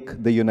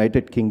overtake the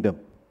United Kingdom.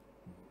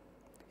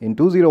 In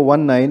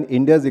 2019,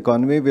 India's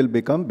economy will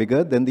become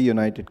bigger than the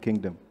United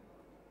Kingdom.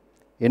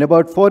 In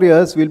about 4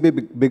 years, we'll be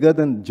bigger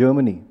than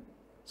Germany.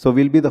 So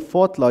we'll be the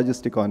fourth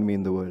largest economy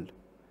in the world.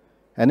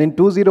 And in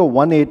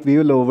 2018, we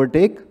will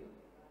overtake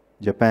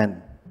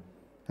Japan.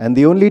 And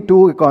the only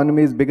two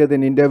economies bigger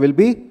than India will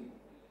be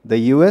the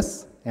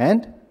US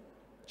and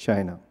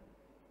China.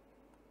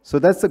 So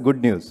that's the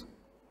good news.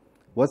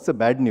 What's the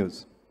bad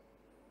news?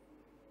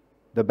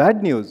 The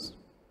bad news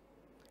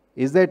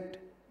is that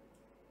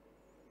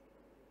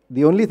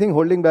the only thing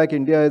holding back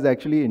India is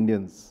actually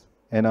Indians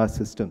and our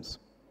systems.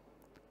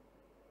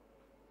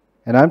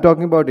 And I'm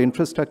talking about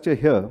infrastructure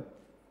here.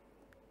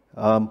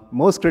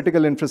 Most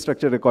critical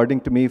infrastructure,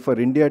 according to me, for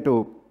India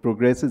to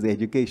progress is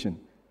education.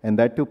 And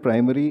that too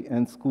primary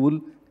and school,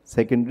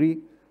 secondary,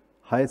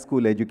 high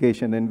school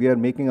education. And we are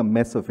making a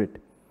mess of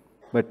it.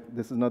 But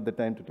this is not the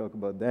time to talk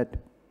about that.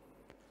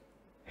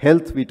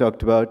 Health we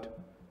talked about.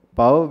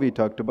 Power we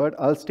talked about.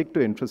 I'll stick to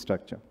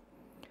infrastructure.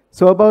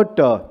 So about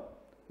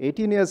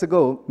 18 years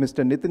ago,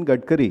 Mr. Nitin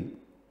Gadkari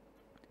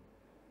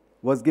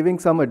was giving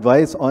some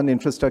advice on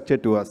infrastructure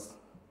to us.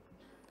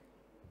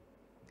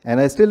 And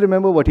I still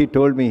remember what he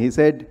told me. He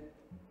said,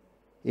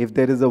 if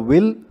there is a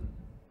will,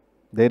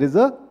 there is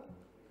a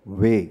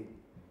way.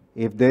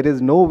 If there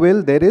is no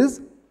will, there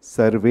is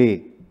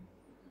survey.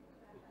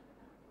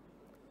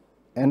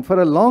 And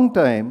for a long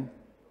time,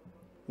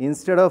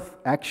 instead of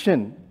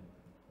action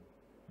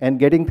and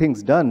getting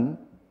things done,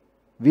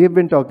 we have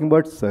been talking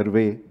about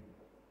survey.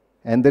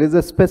 And there is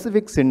a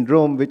specific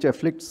syndrome which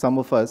afflicts some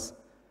of us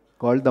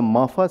called the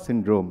MAFA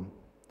syndrome.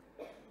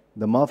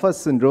 The MAFA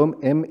syndrome,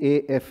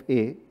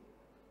 M-A-F-A,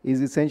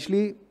 is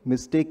essentially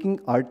mistaking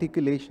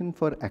articulation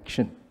for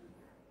action.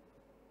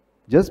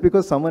 Just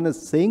because someone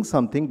is saying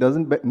something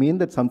doesn't mean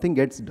that something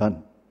gets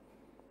done.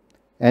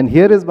 And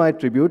here is my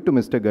tribute to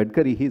Mr.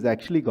 Gadkari. He's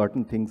actually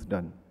gotten things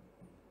done.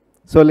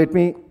 So let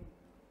me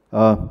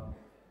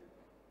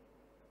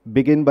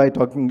begin by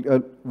talking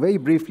very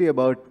briefly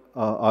about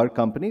our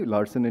company,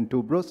 Larsen &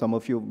 Toubro. Some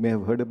of you may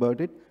have heard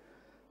about it.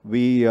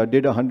 We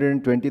did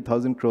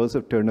 120,000 crores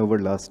of turnover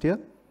last year.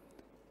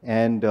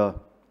 And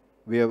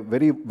we are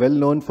very well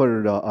known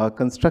for our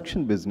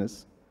construction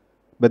business.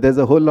 But there's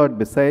a whole lot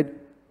beside.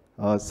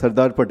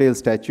 Sardar Patel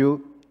statue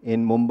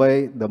in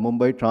Mumbai, the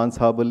Mumbai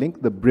Trans-Harbour Link,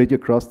 the bridge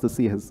across the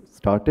sea has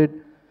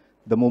started.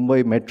 The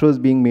Mumbai Metro is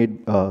being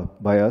made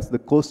by us. The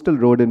coastal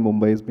road in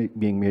Mumbai is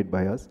being made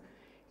by us.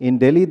 In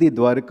Delhi, the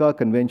Dwarka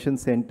Convention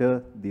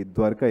Center, the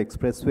Dwarka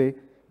Expressway,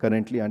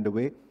 currently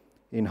underway.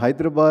 In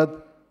Hyderabad,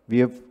 we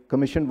have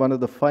commissioned one of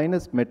the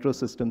finest metro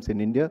systems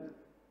in India.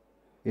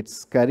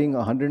 It's carrying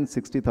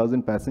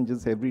 160,000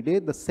 passengers every day,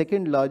 the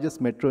second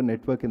largest metro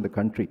network in the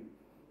country.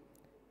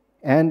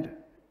 And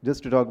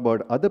just to talk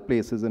about other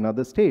places in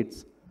other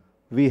states,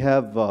 we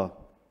have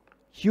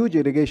huge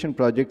irrigation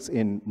projects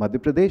in Madhya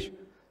Pradesh.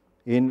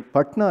 In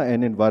Patna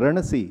and in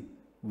Varanasi,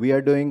 we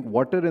are doing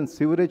water and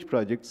sewerage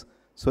projects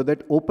so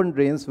that open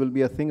drains will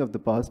be a thing of the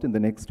past in the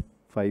next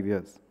 5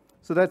 years.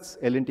 So that's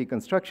L&T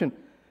construction.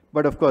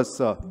 But of course,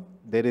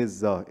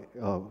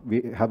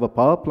 we have a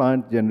power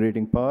plant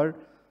generating power.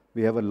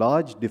 We have a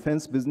large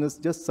defense business,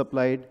 just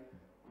supplied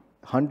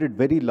 100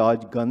 very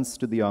large guns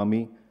to the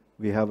army.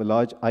 We have a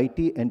large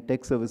IT and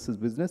tech services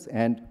business,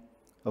 and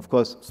of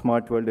course,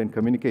 smart world and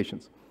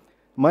communications.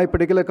 My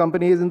particular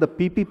company is in the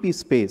PPP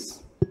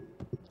space.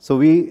 So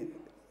we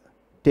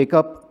take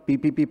up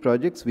PPP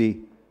projects,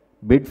 we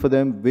bid for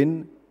them,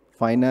 win,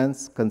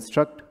 finance,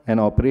 construct, and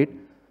operate.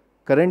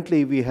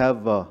 Currently, we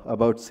have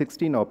about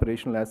 16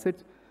 operational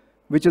assets,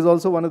 which is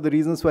also one of the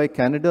reasons why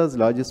Canada's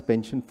largest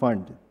pension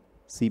fund,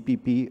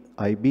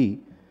 CPPIB,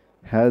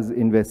 has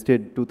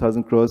invested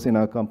 2,000 crores in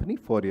our company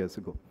 4 years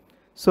ago.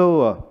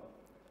 So,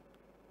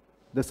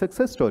 the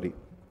success story.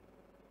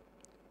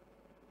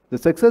 The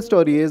success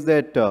story is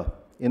that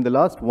in the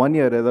last 1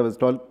 year, as I was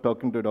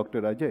talking to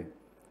Dr. Ajay,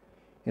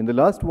 in the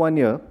last 1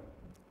 year,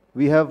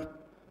 we have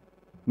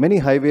many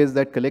highways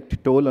that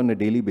collect toll on a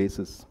daily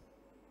basis.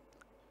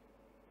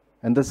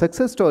 And the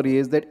success story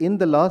is that in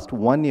the last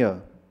 1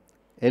 year,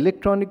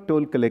 electronic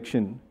toll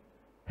collection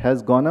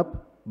has gone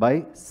up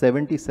by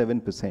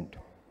 77%,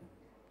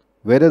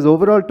 whereas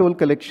overall toll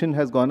collection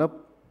has gone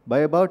up by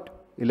about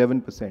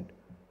 11%.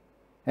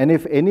 And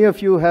if any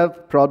of you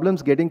have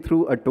problems getting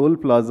through a toll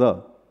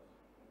plaza,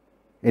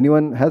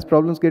 anyone has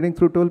problems getting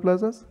through toll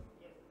plazas?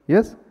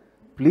 Yes?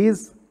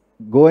 Please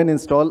go and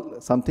install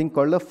something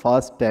called a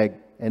fast tag,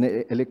 an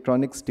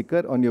electronic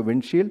sticker on your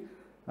windshield.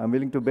 I'm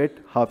willing to bet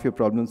half your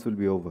problems will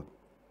be over.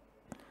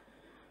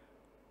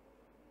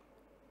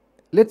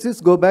 Let's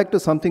just go back to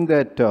something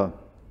that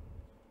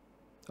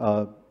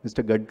Mr.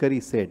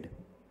 Gadkari said.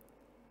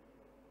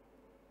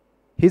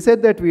 He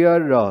said that we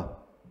are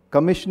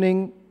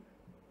commissioning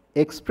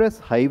express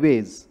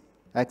highways,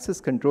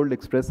 access-controlled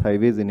express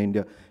highways in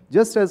India.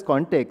 Just as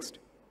context,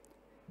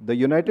 the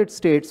United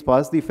States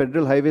passed the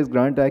Federal Highways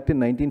Grant Act in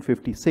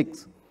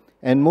 1956,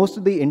 and most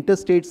of the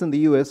interstates in the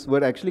US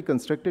were actually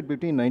constructed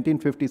between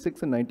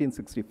 1956 and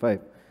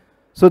 1965.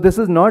 So this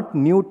is not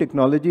new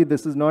technology,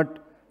 this is not,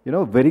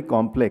 very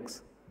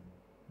complex.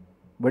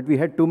 But we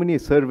had too many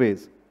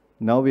surveys,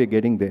 now we are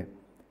getting there.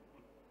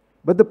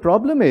 But the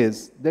problem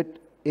is that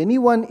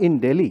anyone in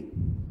Delhi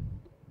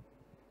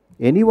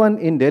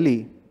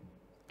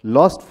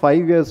lost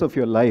 5 years of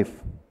your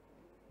life.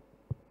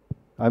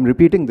 I'm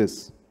repeating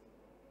this.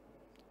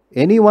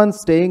 Anyone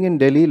staying in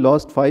Delhi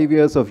lost 5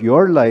 years of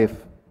your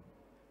life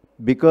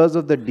because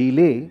of the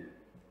delay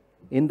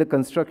in the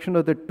construction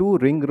of the 2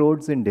 ring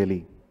roads in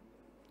Delhi.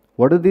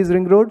 What are these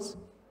ring roads?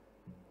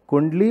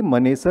 Kundli,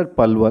 Manesar,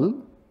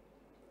 Palwal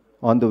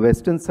on the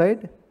western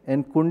side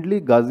and Kundli,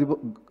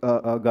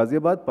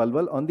 Ghaziabad,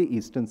 Palwal on the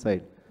eastern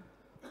side.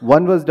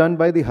 One was done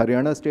by the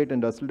Haryana State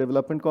Industrial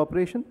Development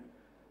Corporation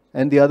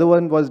and the other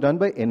one was done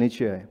by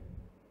NHAI.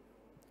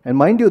 And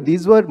mind you,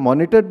 these were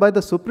monitored by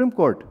the Supreme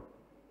Court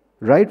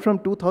right from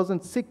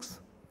 2006.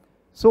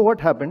 So what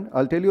happened?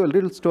 I'll tell you a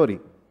little story.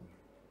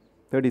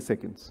 30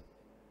 seconds.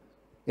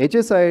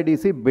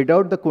 HSIIDC bid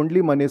out the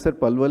Kundli-Manesar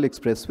Palwal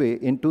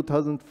Expressway in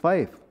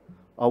 2005,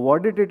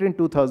 awarded it in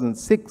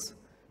 2006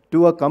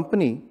 to a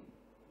company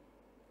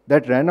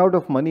that ran out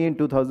of money in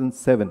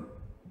 2007.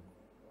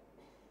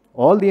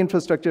 All the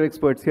infrastructure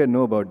experts here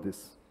know about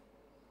this.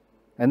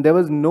 And there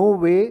was no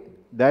way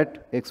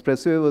that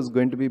expressway was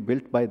going to be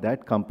built by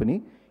that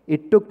company.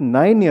 It took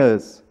 9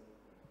 years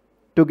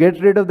to get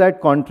rid of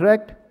that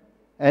contract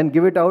and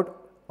give it out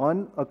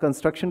on a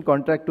construction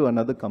contract to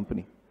another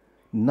company.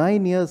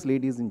 9 years,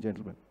 ladies and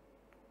gentlemen.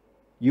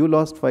 You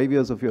lost 5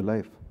 years of your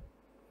life.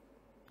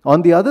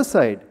 On the other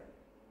side,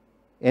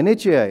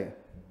 NHAI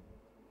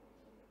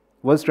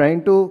was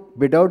trying to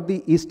bid out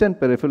the Eastern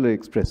Peripheral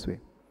Expressway,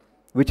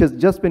 which has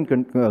just been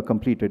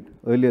completed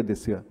earlier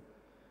this year.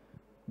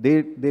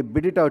 They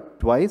bid it out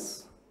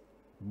twice,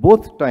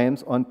 both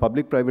times on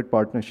public-private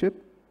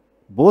partnership,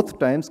 both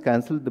times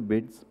cancelled the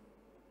bids,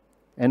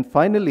 and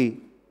finally,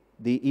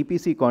 the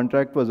EPC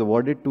contract was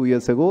awarded 2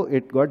 years ago.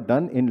 It got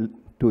done in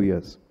 2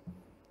 years.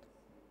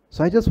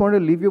 So I just want to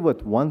leave you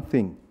with one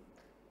thing.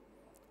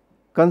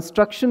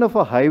 Construction of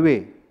a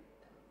highway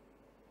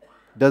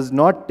does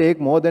not take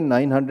more than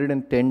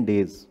 910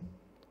 days.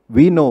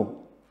 We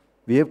know.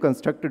 We have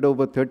constructed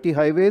over 30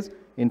 highways.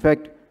 In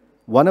fact,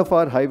 one of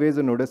our highways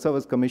in Odisha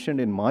was commissioned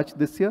in March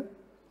this year.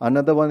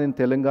 Another one in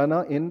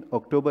Telangana in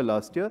October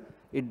last year.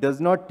 It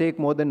does not take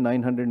more than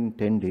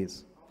 910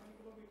 days.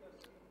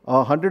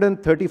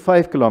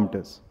 135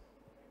 kilometers,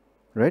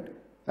 right?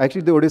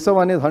 Actually, the Odisha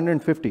one is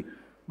 150.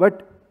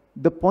 But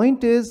the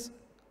point is,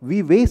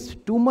 we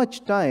waste too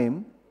much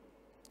time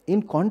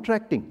in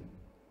contracting.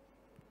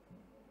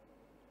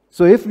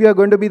 So if we are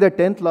going to be the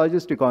 10th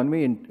largest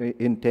economy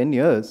in 10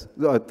 years,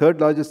 the 3rd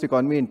largest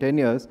economy in 10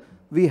 years,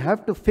 we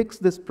have to fix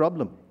this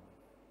problem.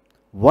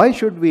 Why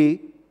should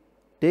we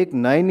take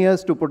 9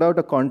 years to put out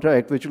a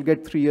contract which will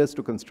get 3 years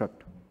to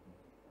construct?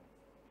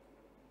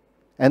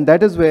 And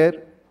that is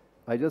where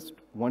I just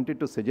wanted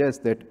to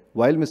suggest that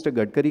while Mr.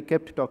 Gadkari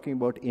kept talking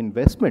about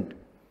investment,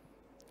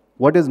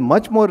 what is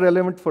much more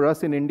relevant for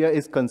us in India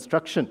is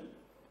construction.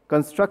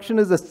 Construction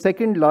is the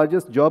 2nd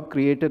largest job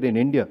creator in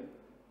India.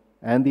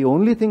 And the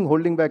only thing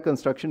holding back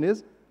construction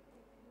is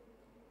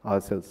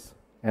ourselves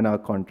and our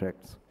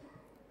contracts.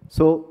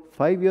 So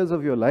 5 years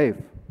of your life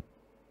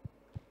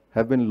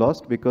have been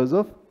lost because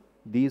of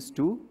these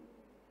 2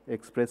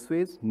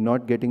 expressways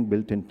not getting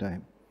built in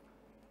time.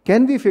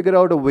 Can we figure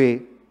out a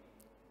way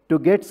to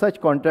get such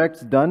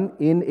contracts done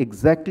in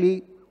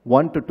exactly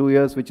 1 to 2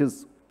 years, which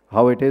is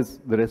how it is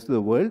the rest of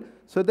the world,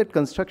 so that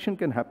construction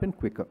can happen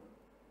quicker?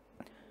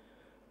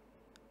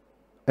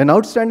 An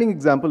outstanding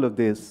example of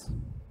this,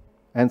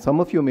 and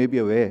some of you may be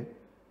aware,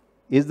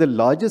 is the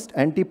largest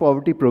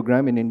anti-poverty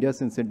program in India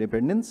since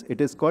independence. It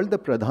is called the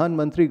Pradhan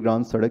Mantri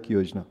Gram Sadak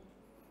Yojana,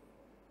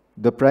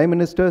 the Prime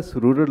Minister's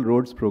Rural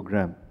Roads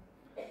Program.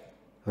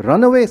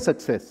 Runaway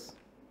success,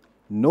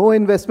 no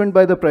investment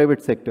by the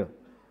private sector,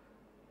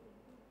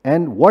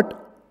 and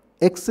what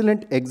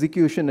excellent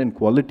execution and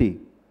quality.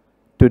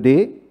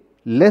 Today,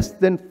 less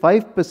than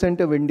 5%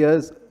 of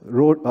India's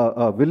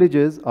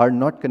villages are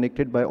not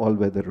connected by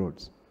all-weather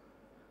roads.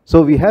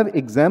 So we have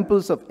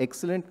examples of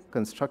excellent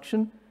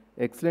construction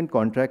excellent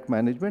contract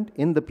management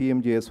in the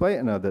PMGSY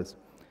and others.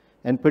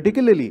 And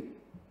particularly,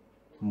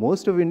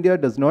 most of India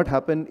does not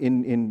happen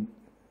in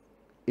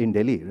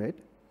Delhi, right?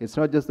 It's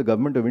not just the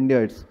government of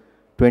India, it's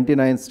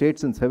 29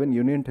 states and 7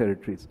 union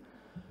territories.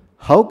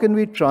 How can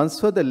we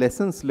transfer the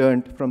lessons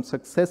learned from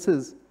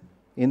successes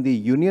in the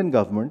union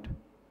government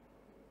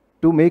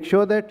to make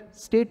sure that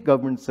state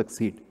governments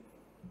succeed?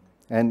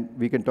 And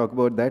we can talk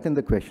about that in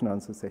the question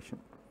answer session.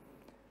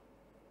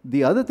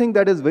 The other thing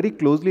that is very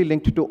closely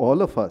linked to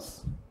all of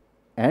us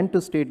and to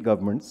state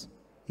governments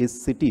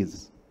is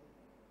cities.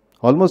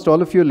 Almost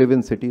all of you live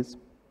in cities.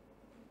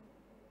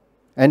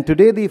 And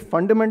today the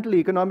fundamental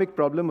economic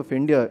problem of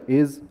India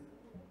is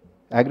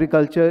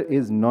agriculture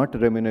is not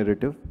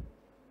remunerative.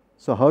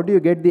 So how do you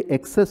get the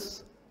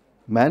excess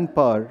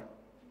manpower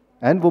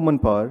and woman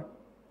power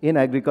in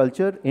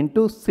agriculture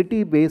into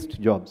city-based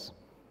jobs?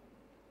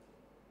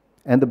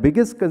 And the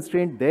biggest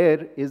constraint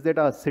there is that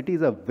our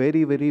cities are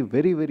very, very,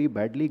 very, very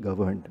badly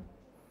governed.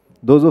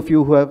 Those of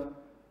you who have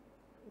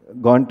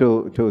gone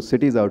to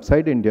cities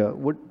outside India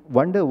would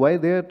wonder why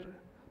they're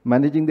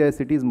managing their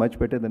cities much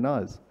better than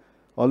ours.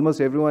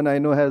 Almost everyone I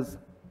know has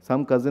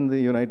some cousin in the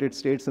United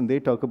States and they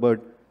talk about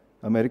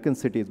American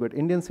cities, but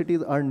Indian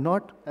cities are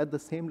not at the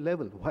same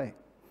level. Why?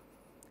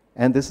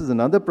 And this is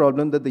another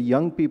problem that the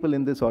young people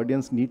in this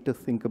audience need to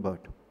think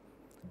about.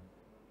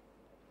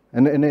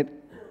 And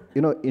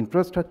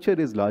infrastructure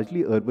is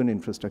largely urban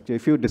infrastructure.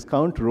 If you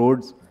discount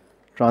roads,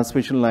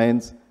 transmission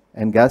lines,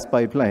 and gas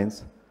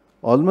pipelines,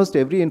 almost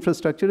every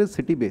infrastructure is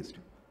city-based.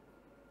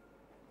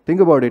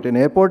 Think about it. An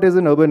airport is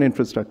an urban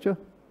infrastructure.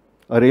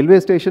 A railway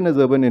station is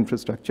urban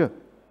infrastructure.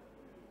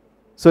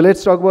 So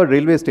let's talk about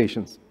railway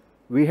stations.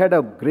 We had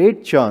a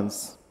great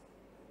chance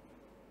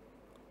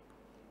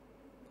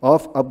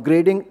of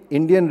upgrading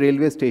Indian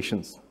railway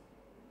stations,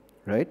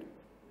 right?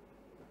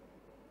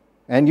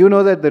 And you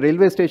know that the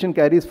railway station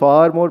carries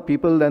far more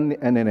people than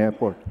an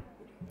airport.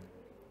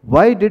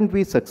 Why didn't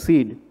we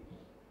succeed?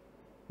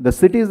 The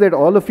cities that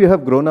all of you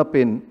have grown up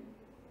in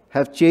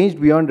have changed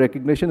beyond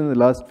recognition in the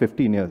last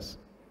 15 years.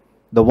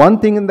 The one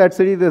thing in that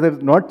city that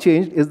has not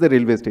changed is the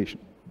railway station.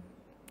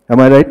 Am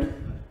I right?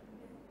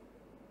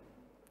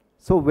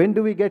 So when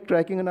do we get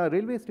tracking on our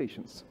railway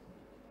stations?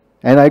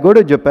 And I go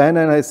to Japan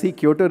and I see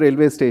Kyoto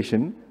railway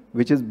station,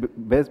 which is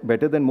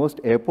better than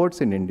most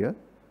airports in India.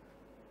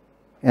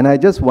 And I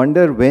just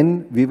wonder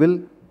when we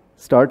will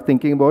start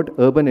thinking about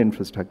urban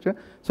infrastructure.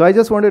 So I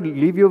just want to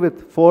leave you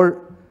with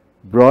 4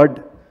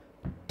 broad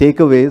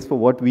takeaways for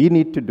what we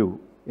need to do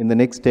in the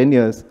next 10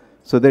 years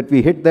so that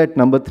we hit that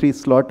number 3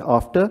 slot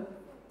after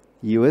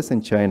US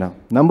and China.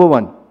 Number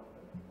 1,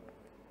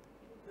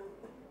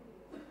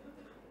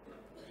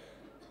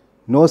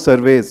 no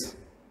surveys.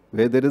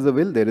 Where there is a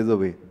will, there is a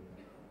way.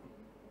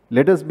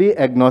 Let us be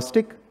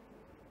agnostic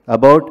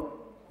about,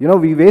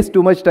 we waste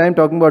too much time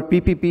talking about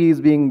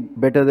PPPs being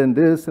better than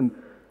this, and,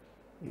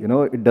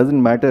 it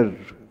doesn't matter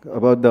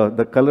about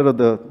the color of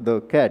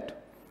the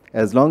cat.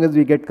 As long as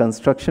we get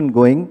construction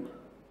going,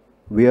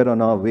 we are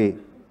on our way.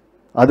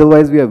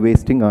 Otherwise, we are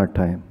wasting our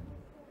time.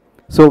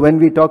 So when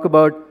we talk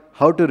about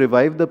how to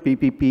revive the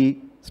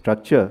PPP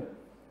structure,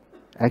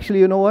 actually,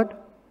 you know what?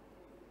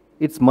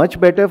 It's much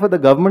better for the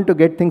government to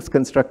get things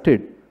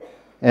constructed.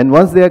 And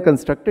once they are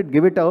constructed,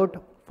 give it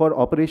out for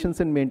operations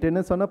and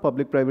maintenance on a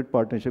public-private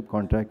partnership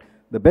contract.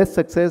 The best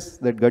success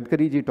that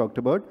Gadkari ji talked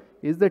about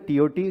is the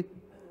TOT,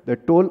 the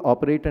Toll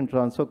Operate and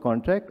Transfer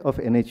contract of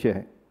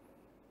NHAI.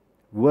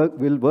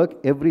 Will work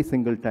every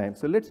single time.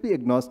 So let's be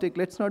agnostic.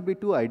 Let's not be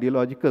too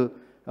ideological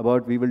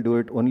about we will do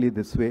it only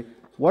this way.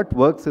 What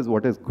works is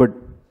what is good.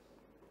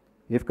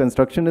 If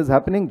construction is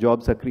happening,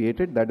 jobs are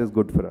created, that is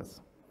good for us.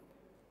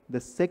 The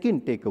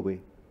second takeaway,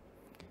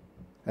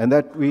 and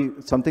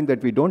something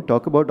that we don't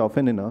talk about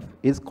often enough,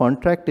 is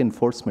contract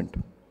enforcement.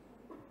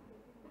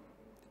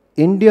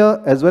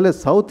 India, as well as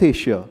South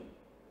Asia,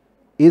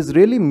 is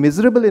really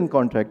miserable in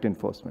contract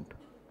enforcement.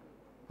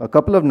 A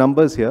couple of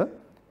numbers here.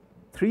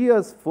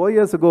 4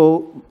 years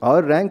ago,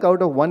 our rank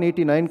out of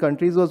 189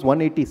 countries was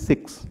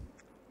 186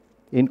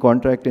 in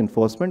contract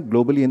enforcement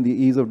globally in the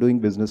ease of doing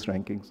business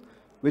rankings.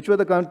 Which were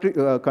the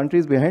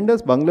countries behind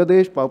us?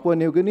 Bangladesh, Papua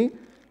New Guinea,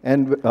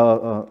 and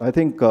I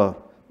think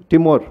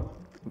Timor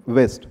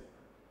West.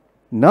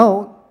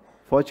 Now,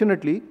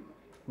 fortunately,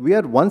 we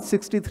are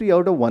 163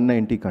 out of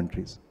 190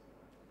 countries.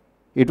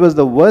 It was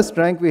the worst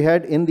rank we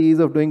had in the ease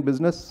of doing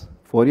business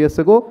 4 years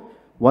ago.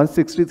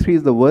 163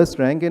 is the worst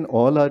rank in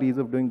all our ease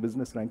of doing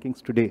business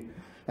rankings today.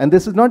 And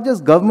this is not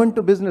just government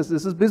to business,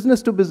 this is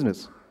business to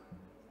business.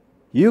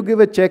 You give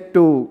a check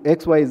to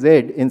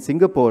XYZ in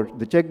Singapore,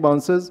 the check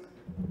bounces,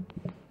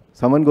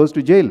 someone goes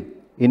to jail.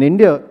 In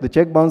India, the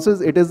check bounces,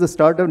 it is the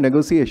start of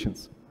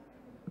negotiations.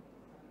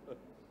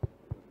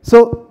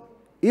 So,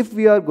 if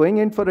we are going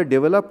in for a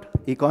developed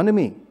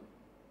economy,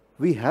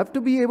 we have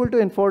to be able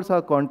to enforce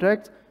our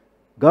contracts,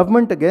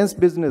 government against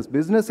business,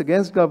 business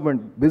against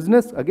government,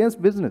 business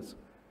against business.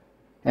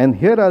 And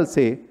here I'll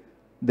say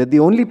that the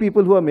only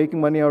people who are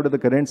making money out of the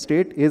current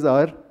state is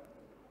our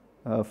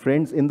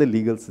friends in the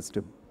legal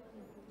system.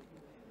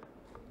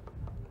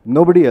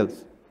 Nobody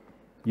else.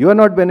 You are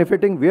not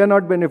benefiting, we are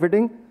not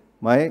benefiting,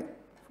 my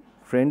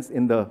friends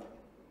in the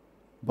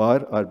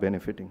bar are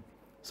benefiting.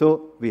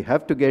 So we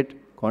have to get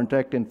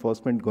contract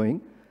enforcement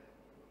going.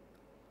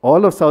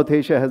 All of South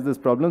Asia has this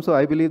problem, so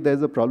I believe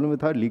there's a problem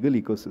with our legal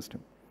ecosystem.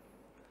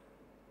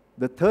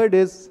 The third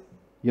is,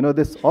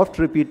 this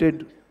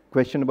oft-repeated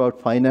question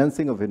about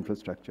financing of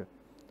infrastructure.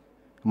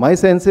 My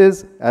sense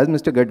is, as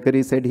Mr.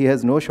 Gadkari said, he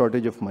has no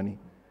shortage of money.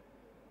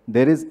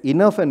 There is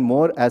enough and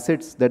more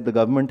assets that the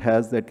government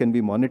has that can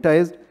be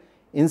monetized,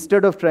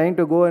 instead of trying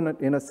to go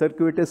in a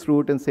circuitous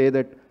route and say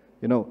that,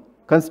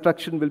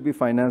 construction will be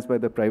financed by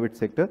the private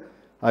sector.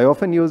 I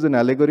often use an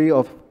allegory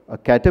of a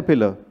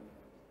caterpillar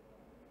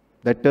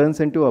that turns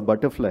into a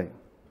butterfly.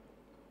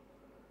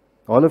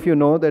 All of you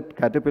know that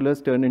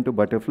caterpillars turn into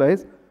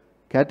butterflies.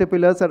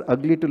 Caterpillars are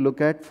ugly to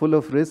look at, full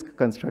of risk,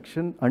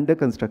 under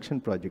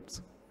construction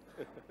projects.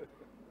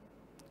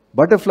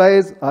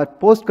 Butterflies are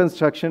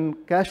post-construction,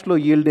 cash flow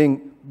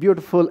yielding,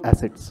 beautiful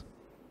assets.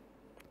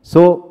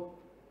 So,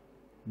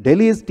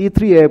 Delhi's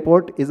T3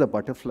 airport is a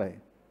butterfly.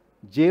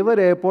 Jewar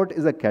airport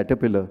is a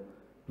caterpillar.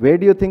 Where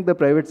do you think the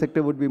private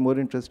sector would be more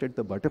interested,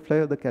 the butterfly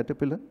or the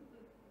caterpillar?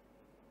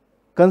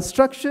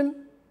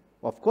 Construction,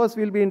 of course,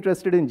 we'll be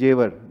interested in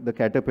Jewar, the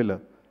caterpillar.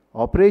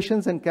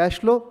 Operations and cash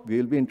flow, we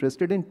will be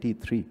interested in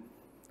T3.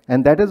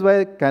 And that is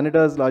why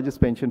Canada's largest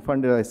pension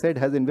fund, as I said,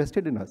 has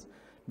invested in us.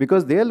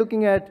 Because they are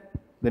looking at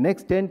the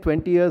next 10,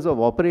 20 years of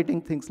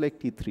operating things like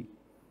T3.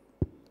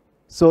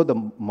 So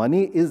the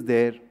money is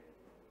there.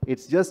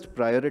 It's just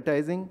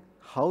prioritizing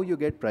how you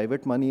get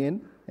private money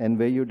in and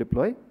where you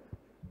deploy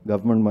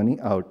government money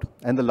out.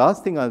 And the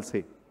last thing I'll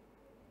say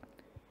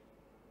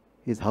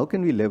is, how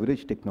can we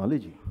leverage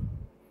technology?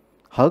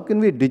 How can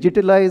we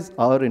digitalize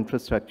our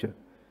infrastructure?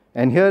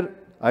 And here,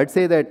 I'd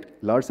say that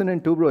Larsen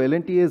 & Toubro,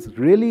 L&T is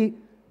really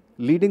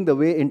leading the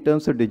way in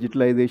terms of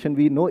digitalization.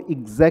 We know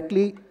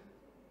exactly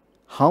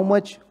how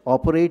much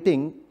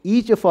operating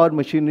each of our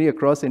machinery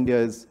across India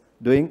is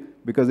doing,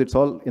 because it's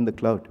all in the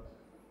cloud.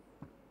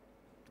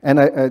 And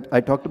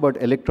I talked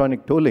about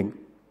electronic tolling.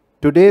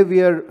 Today,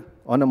 we are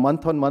on a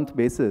month-on-month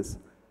basis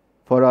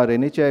for our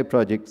NHI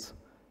projects.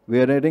 We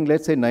are earning,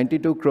 let's say,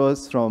 92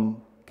 crores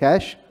from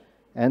cash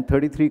and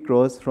 33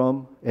 crores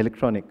from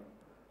electronic.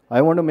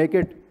 I want to make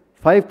it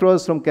 5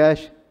 crores from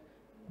cash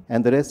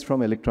and the rest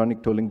from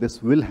electronic tolling.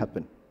 This will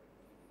happen.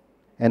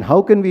 And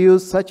how can we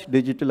use such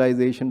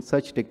digitalization,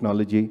 such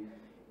technology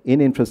in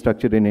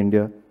infrastructure in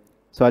India?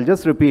 So I'll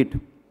just repeat,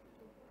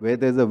 where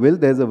there's a will,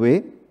 there's a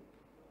way.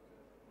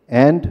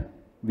 And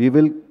we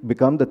will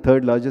become the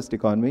third largest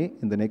economy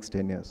in the next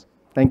 10 years.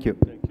 Thank you.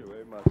 Thank you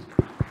very much.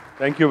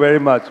 Thank you very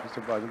much,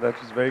 Mr. Pathak.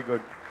 That was very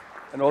good.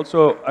 And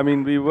also, I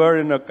mean, we were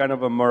in a kind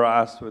of a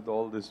morass with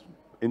all this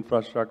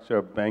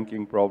infrastructure,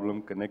 banking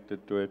problem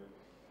connected to it.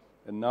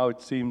 And now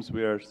it seems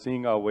we are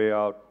seeing our way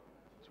out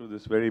through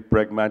this very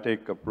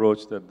pragmatic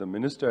approach that the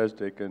minister has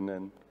taken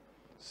and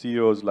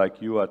CEOs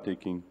like you are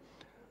taking.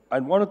 I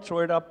want to throw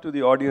it up to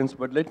the audience,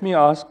 but let me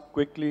ask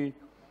quickly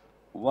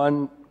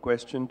one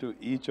question to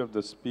each of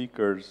the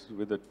speakers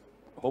with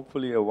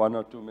hopefully a 1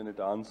 or 2 minute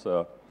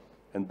answer,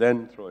 and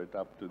then throw it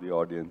up to the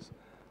audience.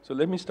 So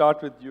let me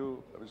start with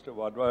you, Mr.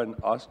 Wadhwa, and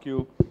ask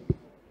you,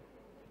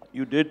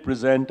 you did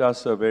present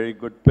us a very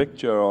good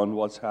picture on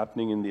what's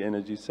happening in the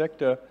energy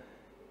sector,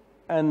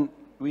 and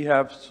we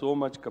have so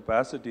much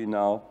capacity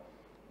now,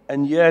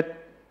 and yet,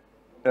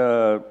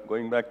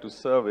 going back to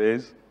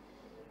surveys,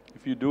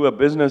 if you do a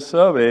business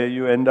survey,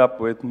 you end up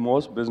with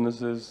most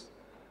businesses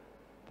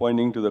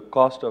pointing to the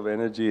cost of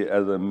energy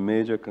as a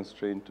major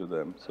constraint to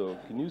them. So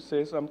can you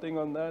say something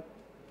on that,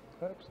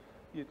 perhaps?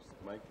 Yes,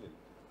 Michael.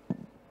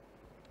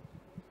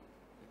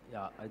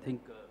 Yeah, I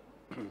think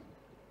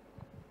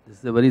this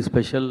is a very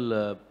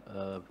special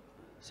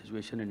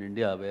situation in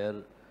India where,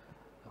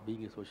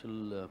 being a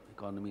social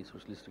economy,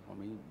 socialist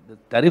economy, the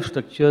tariff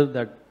structure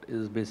that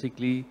is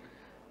basically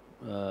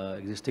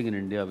existing in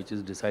India, which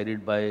is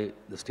decided by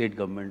the state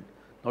government,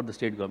 not the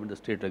state government, the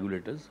state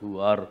regulators, who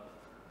are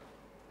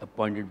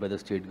appointed by the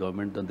state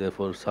government, and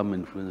therefore some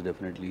influence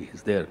definitely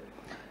is there.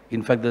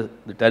 In fact,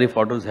 the tariff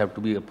orders have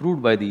to be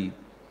approved by the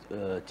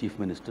chief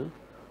minister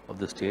of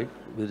the state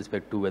with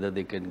respect to whether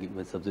they can give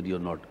a subsidy or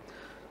not.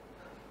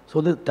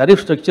 So the tariff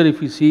structure,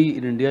 if you see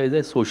in India, is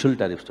a social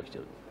tariff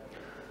structure.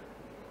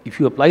 If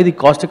you apply the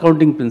cost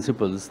accounting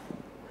principles,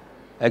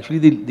 actually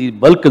the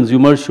bulk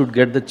consumer should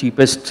get the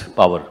cheapest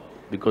power,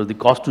 because the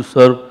cost to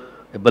serve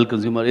a bulk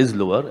consumer is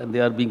lower and they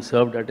are being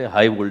served at a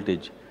high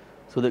voltage.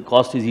 So the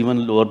cost is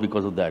even lower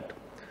because of that.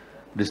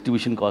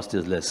 Distribution cost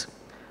is less.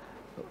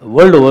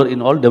 World over,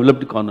 in all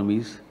developed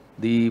economies,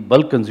 the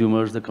bulk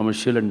consumers, the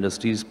commercial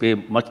industries pay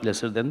much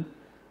lesser than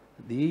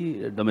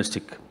the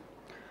domestic.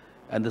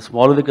 And the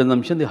smaller the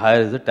consumption, the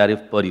higher is the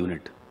tariff per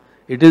unit.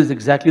 It is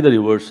exactly the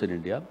reverse in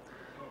India.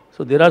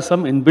 So there are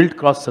some inbuilt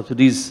cross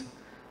subsidies.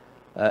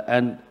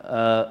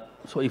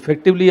 So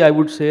effectively, I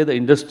would say the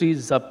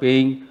industries are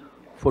paying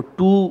for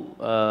two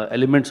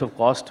elements of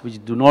cost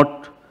which do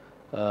not,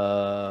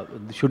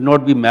 should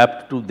not be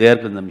mapped to their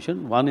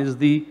consumption. One is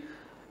the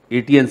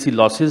AT&C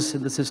losses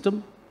in the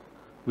system,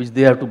 which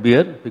they have to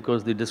bear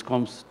because the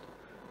discoms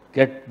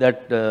get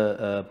that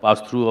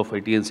pass-through of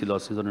AT&C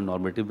losses on a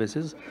normative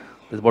basis.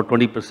 There's about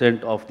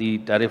 20% of the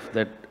tariff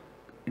that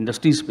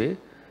industries pay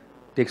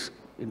takes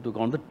into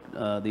account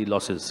the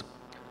losses,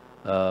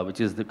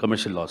 which is the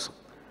commercial loss.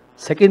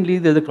 Secondly,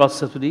 there's a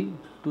cross-subsidy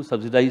to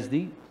subsidize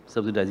the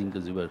subsidizing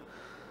consumer.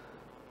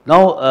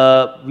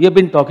 Now, we have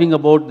been talking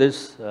about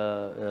this,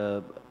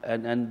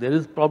 and there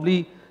is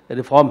probably a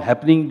reform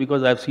happening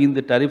because I've seen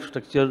the tariff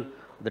structure,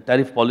 the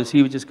tariff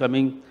policy which is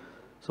coming.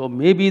 So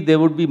maybe there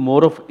would be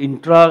more of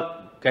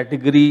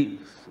intra-category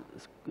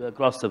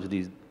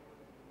cross-subsidies,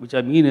 which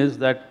I mean is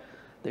that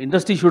the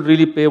industry should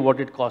really pay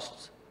what it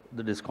costs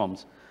the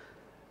discoms.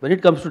 When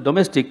it comes to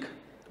domestic,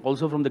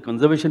 also from the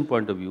conservation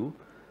point of view,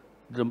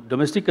 the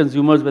domestic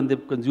consumers, when they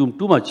consume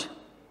too much,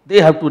 they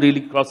have to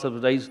really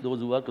cross-subsidize those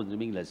who are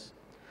consuming less.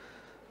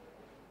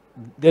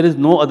 There is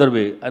no other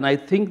way. And I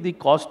think the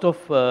cost of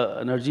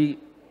energy,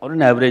 on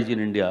an average in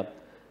India,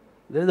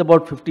 there is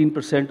about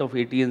 15% of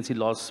AT&C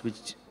loss,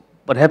 which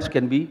perhaps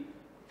can be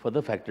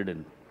further factored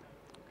in.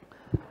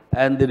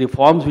 And the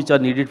reforms which are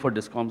needed for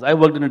discoms. I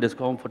worked in a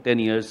discom for 10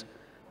 years,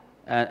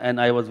 and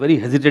I was very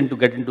hesitant to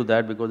get into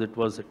that because it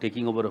was a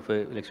taking over of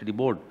an electricity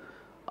board.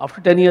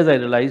 After 10 years, I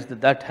realized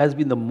that that has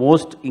been the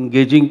most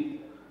engaging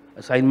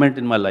assignment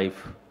in my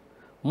life.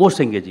 Most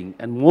engaging.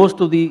 And most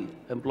of the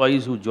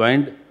employees who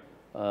joined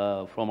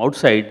from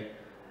outside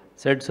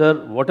said, sir,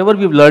 whatever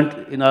we've learned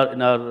in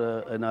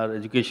our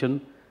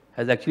education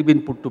has actually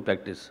been put to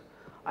practice.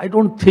 I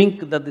don't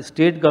think that the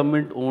state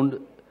government owned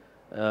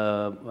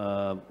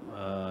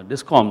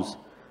discoms,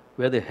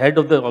 where the head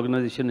of the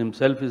organization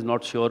himself is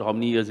not sure how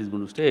many years he's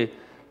going to stay,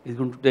 is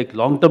going to take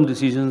long-term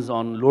decisions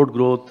on load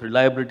growth,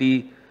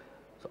 reliability.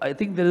 So I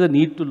think there is a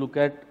need to look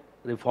at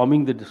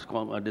reforming the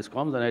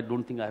discoms, and I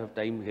don't think I have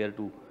time here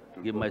to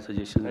give my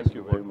suggestions. Thank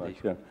you very much.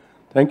 Yeah.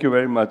 Thank you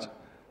very much.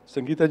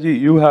 Sangita ji,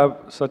 you have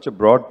such a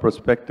broad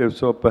perspective,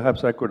 so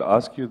perhaps I could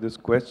ask you this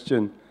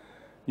question.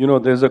 You know,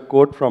 there's a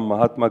quote from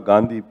Mahatma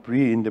Gandhi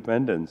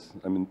pre-independence,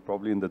 I mean,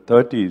 probably in the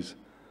 30s,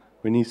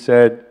 when he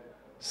said,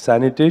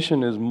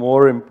 sanitation is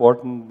more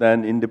important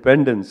than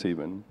independence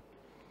even.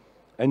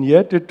 And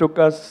yet it took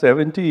us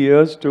 70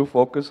 years to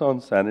focus on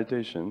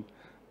sanitation,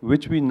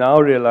 which we now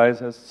realize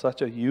has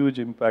such a huge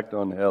impact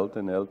on health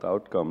and health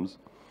outcomes.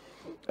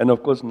 And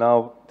of course,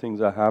 now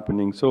things are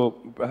happening. So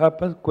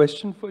perhaps a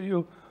question for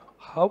you,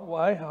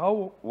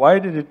 why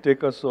did it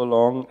take us so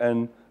long,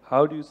 and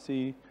how do you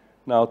see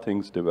now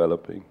things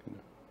developing?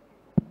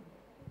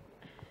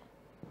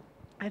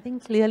 I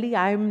think clearly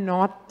I'm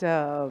not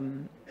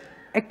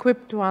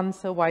equipped to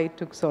answer why it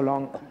took so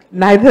long.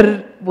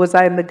 Neither was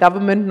I in the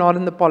government nor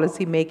in the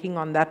policy making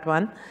on that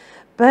one.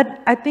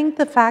 But I think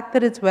the fact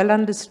that it's well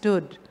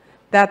understood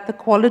that the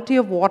quality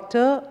of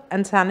water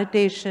and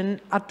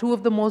sanitation are two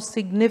of the most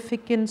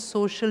significant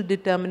social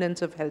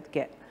determinants of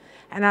healthcare.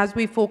 And as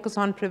we focus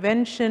on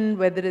prevention,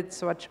 whether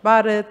it's Swachh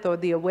Bharat or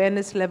the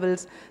awareness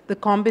levels, the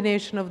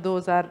combination of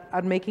those are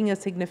making a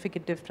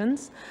significant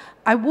difference.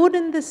 I would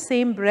in the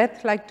same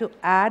breath like to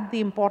add the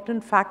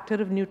important factor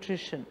of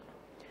nutrition,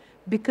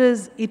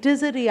 because it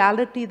is a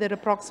reality that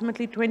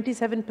approximately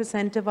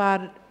 27% of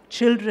our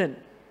children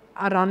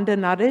are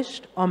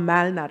undernourished or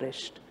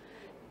malnourished.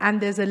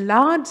 And there's a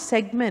large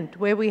segment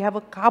where we have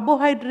a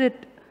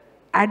carbohydrate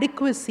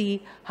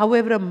adequacy,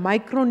 however, a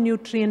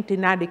micronutrient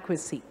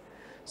inadequacy.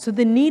 So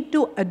the need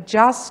to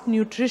adjust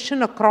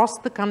nutrition across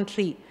the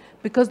country,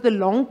 because the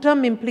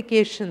long-term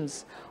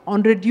implications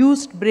on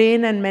reduced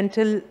brain and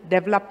mental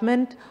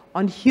development,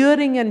 on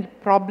hearing and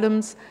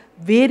problems,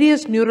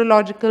 various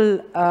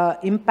neurological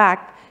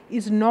impact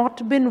is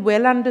not been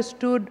well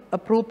understood,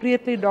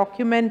 appropriately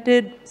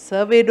documented,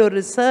 surveyed or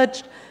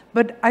researched,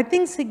 but I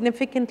think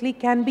significantly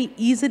can be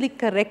easily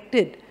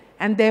corrected,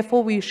 and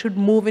therefore we should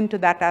move into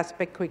that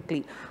aspect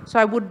quickly. So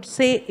I would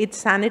say it's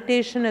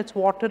sanitation, it's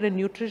water and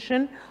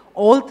nutrition.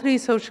 All three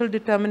social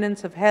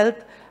determinants of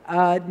health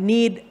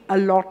need a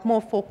lot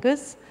more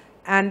focus,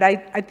 and I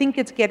think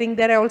it's getting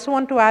there. I also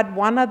want to add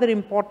one other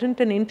important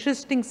and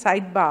interesting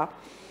sidebar,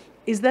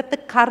 is that the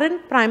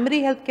current primary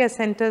healthcare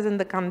centers in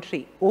the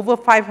country, over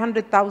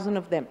 500,000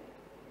 of them,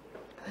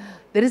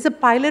 there is a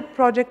pilot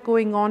project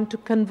going on to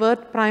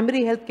convert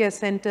primary healthcare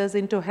centers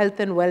into health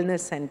and wellness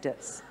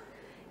centers.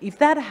 If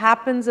that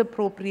happens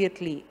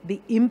appropriately,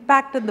 the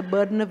impact and the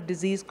burden of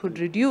disease could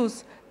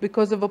reduce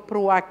because of a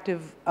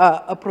proactive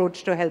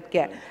approach to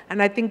healthcare.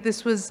 And I think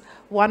this was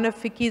one of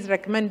FICCI's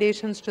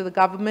recommendations to the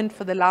government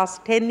for the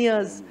last 10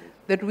 years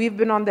that we've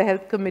been on the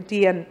health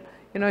committee, and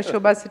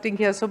Shobha's sitting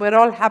here. So we're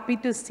all happy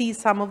to see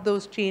some of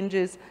those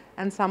changes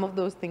and some of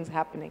those things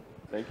happening.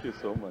 Thank you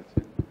so much.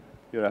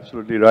 You're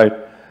absolutely right.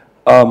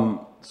 I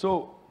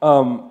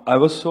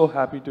was so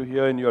happy to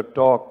hear in your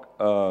talk,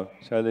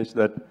 Shailesh,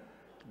 that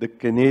the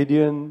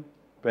Canadian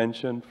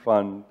pension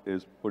fund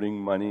is putting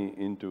money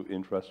into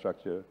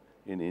infrastructure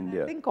in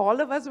India. I think all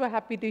of us were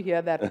happy to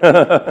hear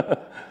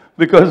that.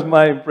 Because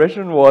my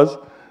impression was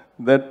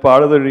that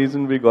part of the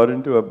reason we got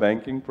into a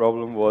banking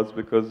problem was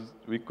because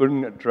we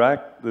couldn't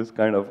attract this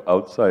kind of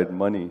outside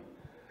money.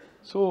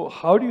 So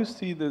how do you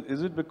see this?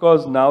 Is it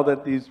because now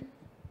that these,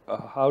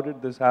 how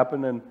did this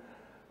happen,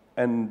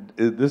 and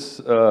is this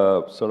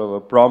sort of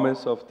a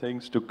promise of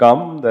things to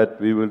come that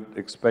we will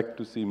expect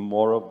to see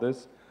more of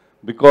this?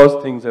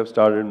 Because things have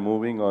started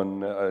moving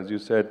on, as you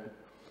said,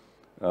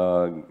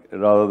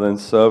 rather than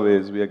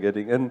surveys we are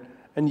getting.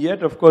 And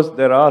yet, of course,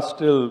 there are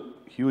still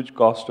huge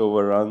cost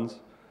overruns.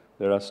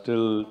 There are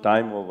still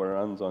time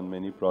overruns on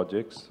many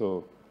projects.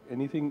 So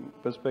anything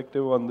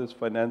perspective on this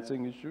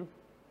financing issue?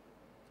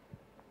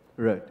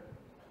 Right.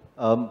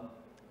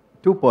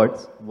 Two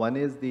parts. One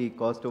is the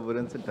cost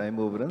overruns and time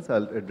overruns.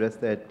 I'll address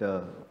that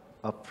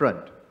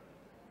upfront.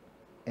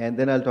 And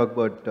then I'll talk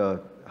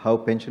about how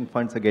pension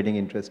funds are getting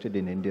interested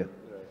in India.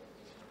 Right.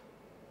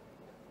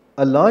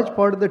 A large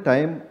part of the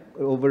time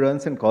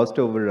overruns and cost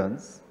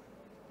overruns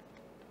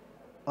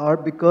are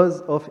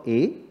because of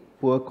A,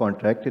 poor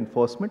contract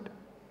enforcement,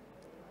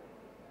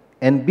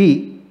 and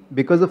B,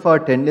 because of our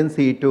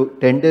tendency to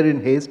tender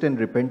in haste and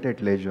repent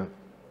at leisure.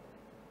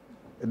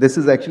 This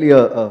is actually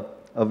a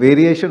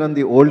variation on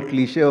the old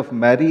cliche of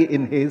marry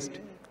in haste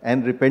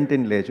and repent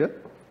in leisure.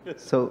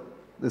 So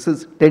this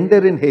is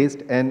tender in haste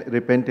and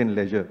repent in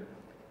leisure.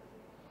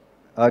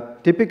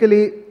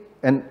 Typically,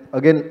 and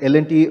again,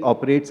 L&T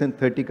operates in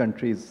 30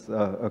 countries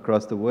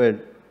across the world.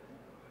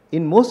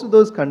 In most of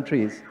those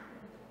countries,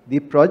 the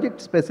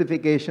project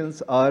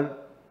specifications are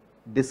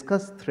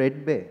discussed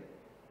threadbare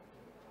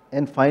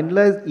and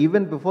finalized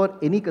even before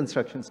any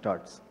construction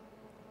starts.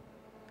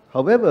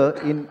 However,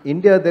 in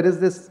India, there is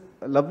this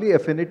lovely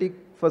affinity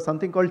for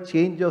something called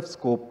change of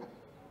scope.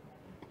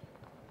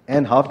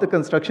 And half the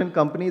construction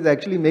companies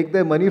actually make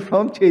their money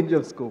from change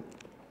of scope.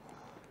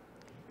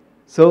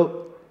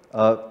 So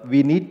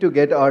we need to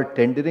get our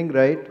tendering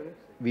right.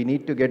 We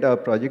need to get our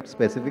project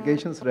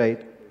specifications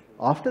right.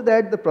 After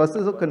that, the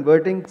process of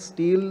converting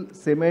steel,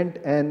 cement,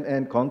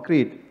 and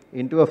concrete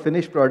into a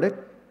finished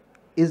product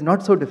is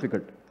not so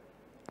difficult.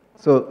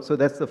 So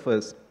that's the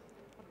first.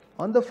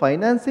 On the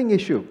financing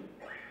issue,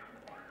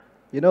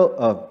 you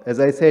know,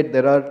 as I said,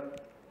 there are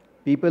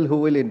people who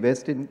will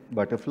invest in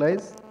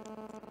butterflies,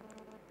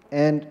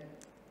 and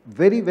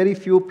very, very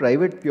few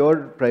pure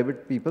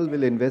private people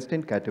will invest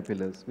in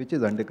caterpillars, which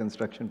is under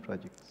construction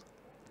projects.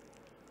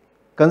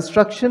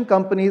 Construction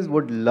companies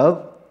would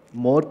love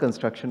more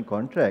construction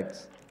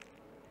contracts,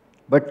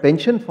 but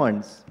pension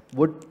funds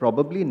would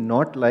probably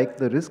not like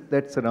the risk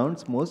that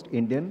surrounds most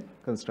Indian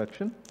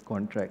construction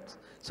contracts.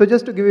 So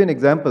just to give you an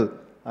example,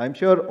 I'm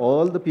sure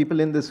all the people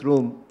in this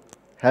room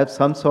have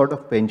some sort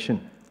of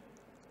pension.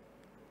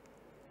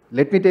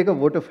 Let me take a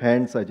vote of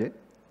hands, Ajay.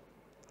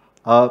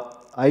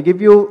 I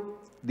give you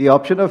the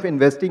option of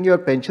investing your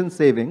pension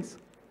savings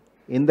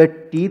in the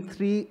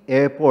T3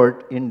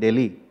 airport in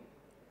Delhi,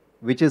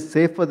 which is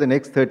safe for the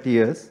next 30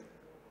 years,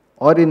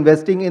 or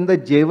investing in the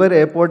Jairam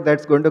airport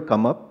that's going to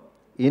come up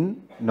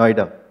in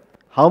Noida.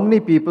 How many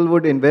people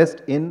would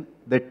invest in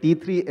the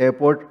T3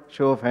 airport?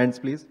 Show of hands,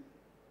 please.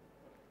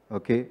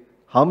 Okay.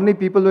 How many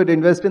people would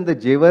invest in the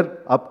Jairam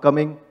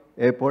upcoming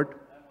airport?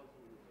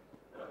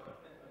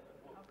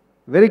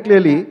 Very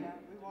clearly,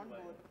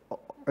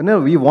 no,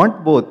 we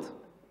want both.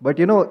 But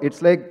you know,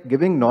 it's like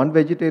giving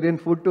non-vegetarian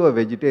food to a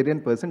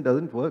vegetarian person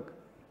doesn't work.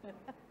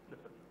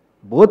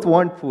 Both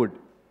want food.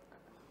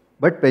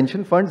 But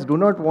pension funds do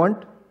not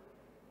want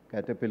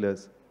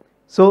caterpillars.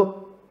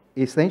 So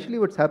essentially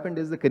what's happened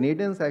is the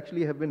Canadians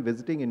actually have been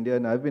visiting India,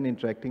 and I've been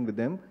interacting with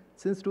them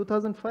since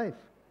 2005.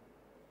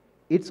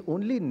 It's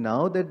only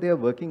now that they are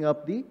working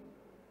up the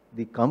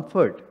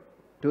comfort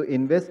to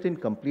invest in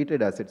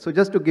completed assets. So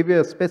just to give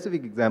you a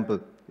specific example,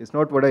 it's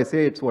not what I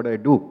say, it's what I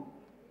do.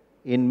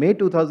 In May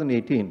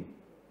 2018,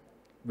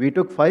 we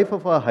took 5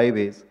 of our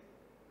highways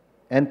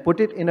and put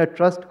it in a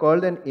trust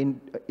called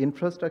an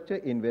Infrastructure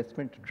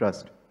Investment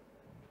Trust,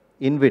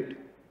 INVIT.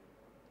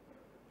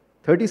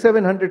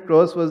 3,700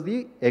 crores was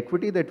the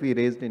equity that we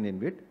raised in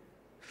INVIT.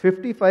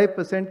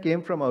 55%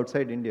 came from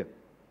outside India.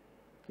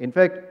 In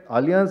fact,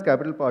 Allianz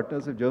Capital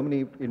Partners of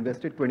Germany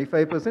invested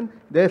 25%,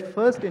 their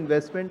first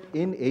investment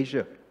in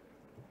Asia.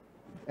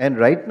 And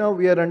right now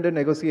we are under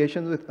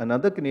negotiations with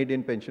another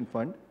Canadian pension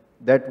fund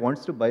that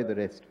wants to buy the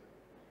rest.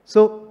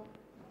 So,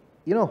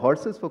 you know,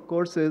 horses for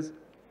courses,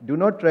 do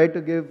not try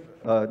to give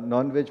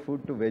non-veg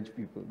food to veg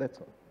people, that's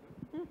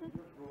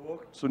all.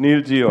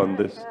 Sunil ji on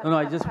this. No,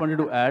 I just wanted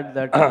to add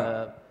that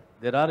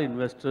there are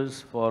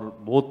investors for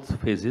both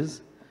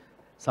phases.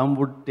 Some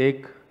would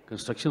take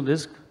construction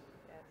risk,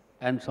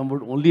 and some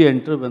would only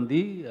enter when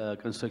the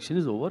construction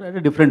is over at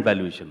a different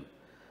valuation.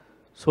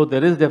 So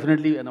there is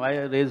definitely, and why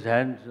I raised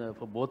hands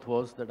for both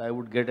was that I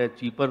would get a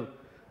cheaper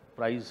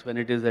price when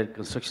it is at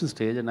construction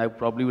stage, and I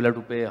probably will have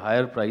to pay a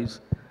higher price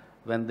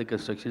when the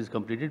construction is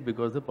completed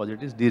because the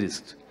project is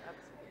de-risked.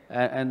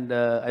 And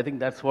I think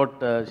that's what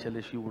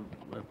Shailesh, you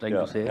were trying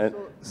to say.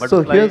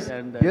 So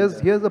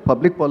here's a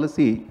public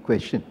policy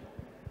question.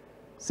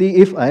 See,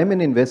 if I am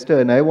an investor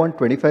and I want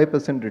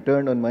 25%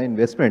 return on my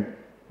investment,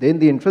 then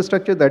the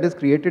infrastructure that is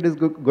created is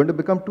going to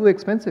become too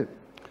expensive.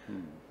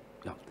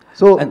 Yeah.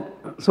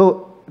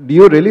 So do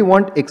you really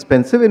want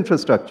expensive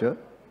infrastructure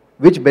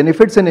which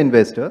benefits an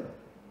investor,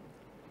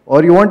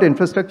 or you want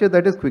infrastructure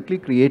that is quickly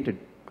created.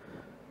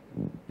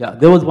 Yeah,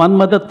 there was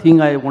one other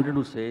thing I wanted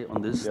to say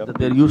on this, that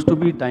there used to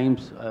be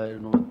times,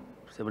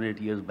 7,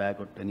 8 years back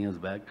or 10 years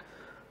back,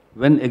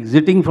 when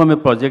exiting from a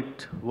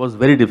project was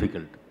very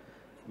difficult.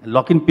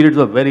 Lock-in periods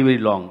were very, very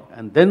long.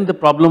 And then the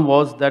problem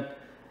was that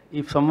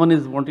if someone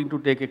is wanting to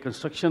take a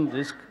construction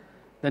risk,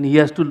 then he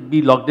has to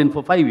be locked in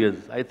for 5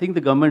 years. I think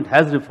the government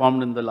has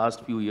reformed in the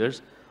last few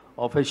years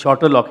of a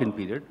shorter lock-in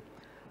period.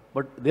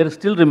 But there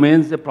still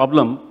remains a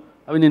problem.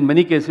 I mean, in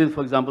many cases,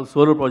 for example,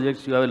 solar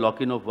projects, you have a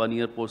lock-in of 1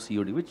 year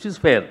post-COD, which is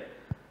fair,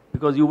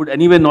 because you would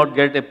anyway not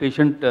get a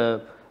patient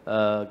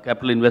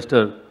capital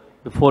investor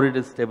before it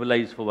is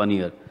stabilized for 1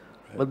 year.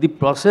 Right. But the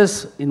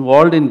process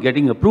involved in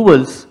getting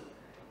approvals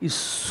is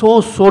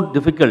so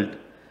difficult.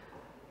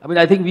 I mean,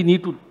 I think we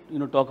need to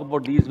talk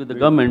about these with the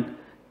government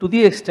to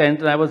the extent,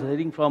 and I was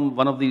hearing from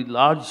one of the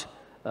large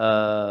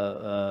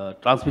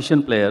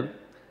transmission player,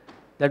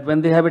 that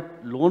when they have a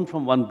loan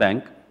from one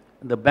bank,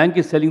 the bank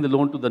is selling the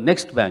loan to the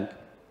next bank,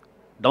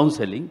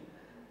 downselling.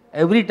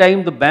 Every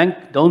time the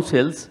bank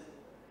downsells,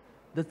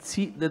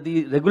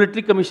 the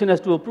regulatory commission has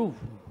to approve.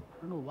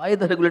 I don't know why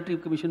the regulatory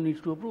commission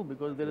needs to approve,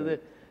 because there is a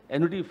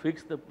annuity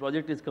fixed, the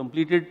project is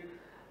completed.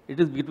 It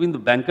is between the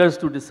bankers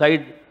to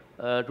decide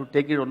to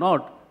take it or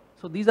not.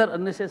 So these are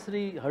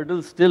unnecessary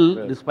hurdles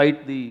still,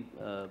 despite the...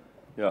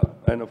 Yeah,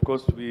 and of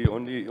course, we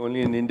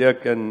only in India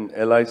can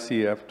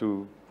LIC have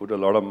to put a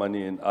lot of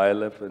money in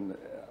ILF and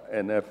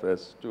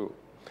NFS too.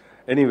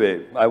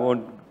 Anyway, I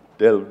won't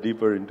delve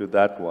deeper into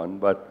that one,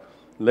 but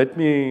let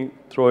me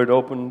throw it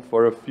open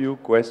for a few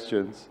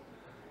questions.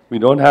 We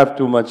don't have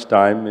too much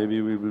time.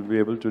 Maybe we will be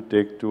able to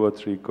take 2 or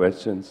 3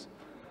 questions.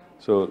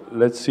 So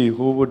let's see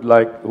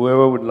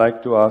whoever would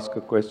like to ask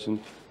a question,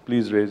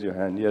 please raise your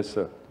hand. Yes,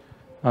 sir.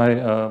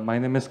 Hi, my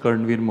name is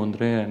Karnveer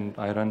Mundre, and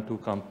I run 2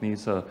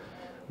 companies, a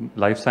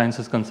life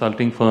sciences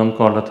consulting firm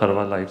called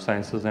Atharva Life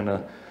Sciences and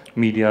a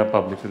media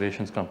public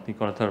relations company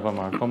called Atharva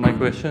Marg. My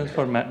question is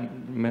for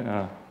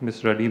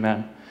Ms. Reddy,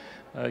 ma'am.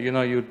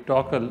 You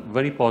talk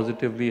very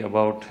positively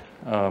about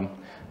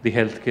the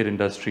healthcare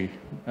industry.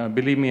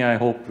 Believe me, I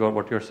hope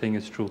what you're saying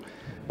is true.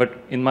 But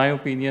in my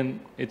opinion,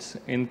 it's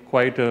in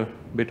quite a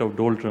bit of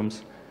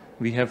doldrums.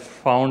 We have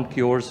found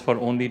cures for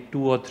only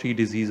 2 or 3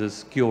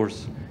 diseases,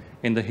 cures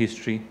in the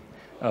history.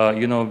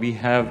 We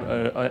have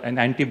an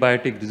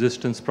antibiotic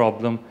resistance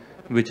problem,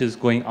 which is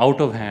going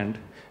out of hand,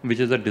 which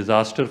is a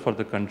disaster for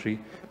the country.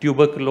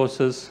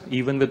 Tuberculosis,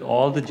 even with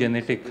all the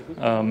genetic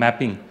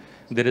mapping,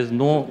 there is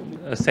no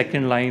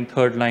second line,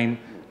 third line,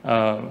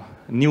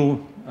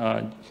 new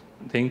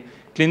thing.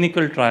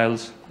 Clinical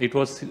trials, it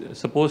was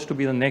supposed to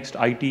be the next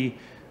IT,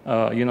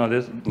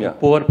 there's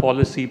poor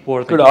policy,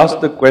 poor thing. Could ask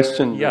the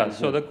question. Yeah,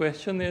 so the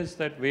question is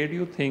that where do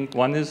you think,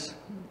 one is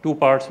 2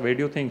 parts, where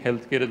do you think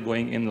healthcare is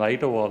going in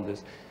light of all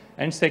this?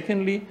 And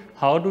secondly,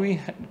 how do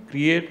we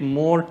create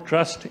more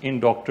trust in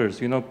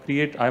doctors?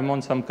 I'm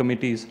on some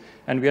committees,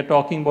 and we are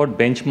talking about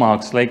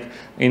benchmarks. Like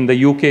in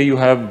the UK, you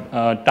have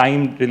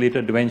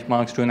time-related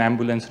benchmarks to an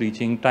ambulance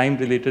reaching, time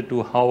related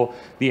to how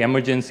the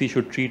emergency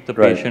should treat the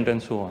patient,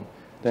 and so on.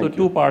 So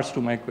 2 parts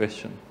to my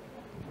question.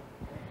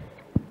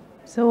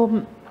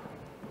 So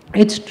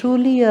it's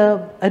truly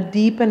a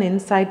deep and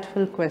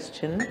insightful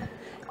question.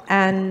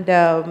 And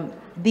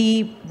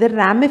the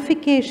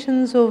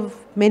ramifications of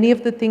many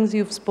of the things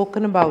you've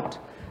spoken about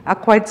are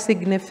quite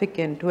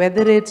significant,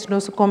 whether it's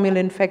nosocomial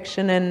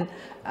infection and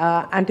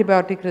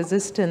antibiotic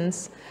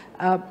resistance.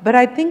 But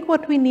I think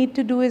what we need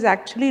to do is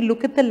actually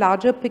look at the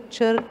larger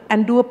picture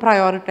and do a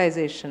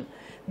prioritization.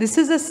 This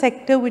is a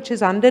sector which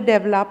is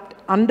underdeveloped,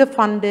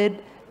 underfunded,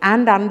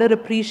 and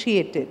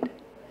underappreciated.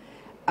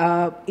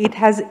 It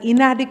has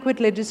inadequate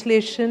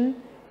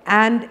legislation,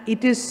 and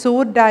it is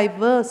so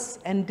diverse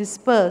and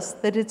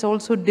dispersed that it's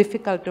also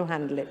difficult to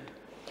handle it.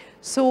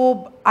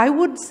 So I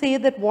would say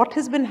that what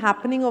has been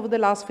happening over the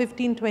last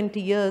 15,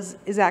 20 years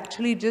is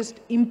actually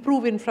just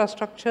improve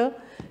infrastructure,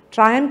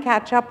 try and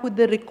catch up with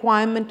the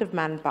requirement of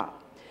manpower.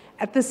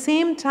 At the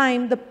same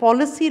time, the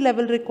policy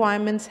level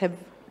requirements have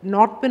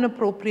not been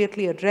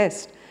appropriately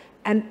addressed.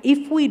 And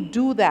if we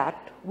do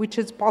that, which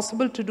is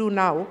possible to do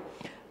now,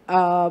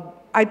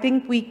 I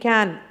think we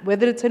can,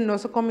 whether it's in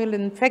nosocomial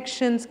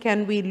infections,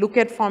 can we look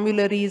at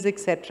formularies,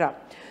 etc.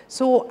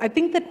 So I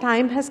think the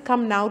time has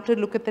come now to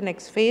look at the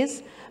next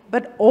phase.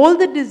 But all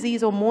the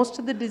disease, or most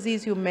of the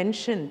disease you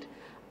mentioned,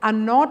 are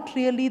not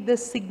really the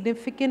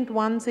significant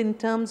ones in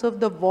terms of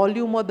the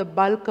volume or the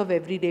bulk of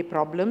everyday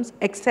problems,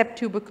 except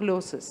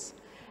tuberculosis.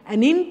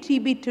 And in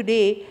TB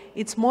today,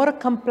 it's more a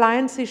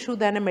compliance issue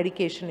than a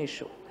medication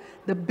issue.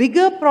 The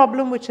bigger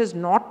problem which has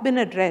not been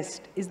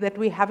addressed is that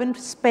we haven't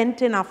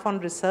spent enough on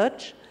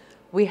research.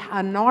 We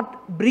are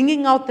not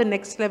bringing out the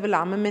next level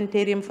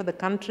armamentarium for the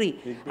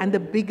country. And the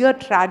bigger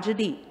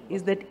tragedy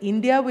is that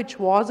India, which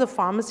was a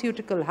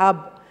pharmaceutical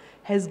hub,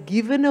 has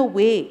given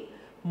away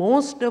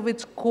most of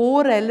its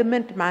core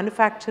element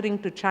manufacturing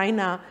to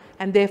China,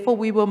 and therefore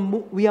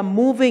we are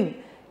moving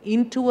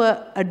into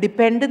a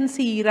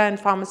dependency era in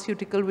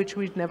pharmaceutical, which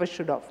we never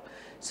should have.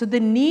 So the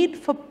need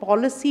for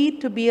policy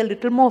to be a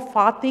little more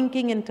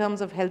far-thinking in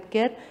terms of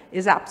healthcare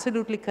is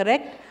absolutely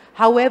correct.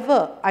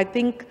 However, I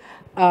think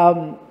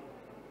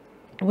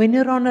when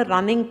you're on a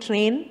running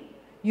train,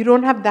 you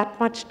don't have that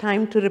much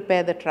time to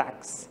repair the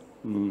tracks.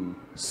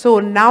 So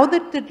now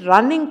that the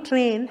running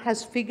train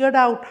has figured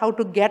out how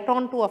to get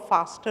onto a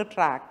faster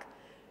track,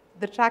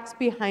 the tracks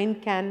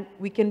behind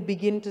we can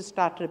begin to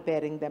start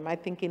repairing them. I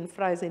think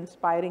infra is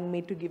inspiring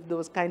me to give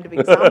those kind of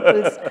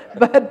examples.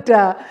 But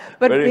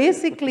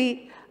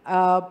basically,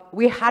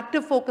 we had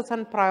to focus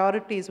on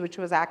priorities, which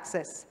was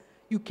access.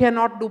 You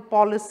cannot do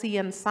policy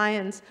and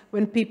science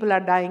when people are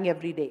dying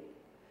every day.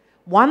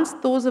 Once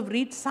those have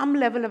reached some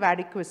level of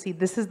adequacy,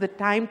 this is the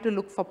time to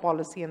look for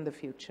policy in the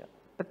future.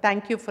 But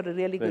thank you for a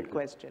really good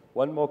question.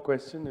 One more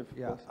question, if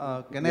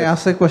possible. Can I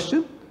ask a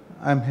question?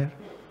 I'm here.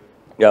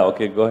 Yeah,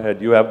 okay, go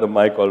ahead. You have the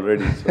mic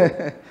already.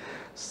 So,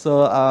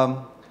 so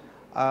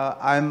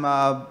I'm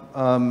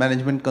a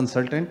management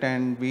consultant,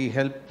 and we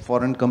help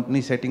foreign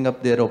companies setting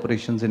up their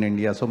operations in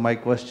India. So my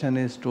question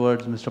is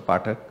towards Mr.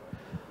 Pathak.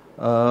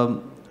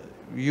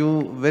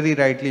 You very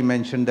rightly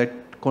mentioned that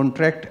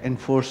contract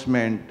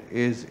enforcement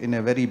is in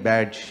a very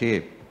bad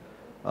shape.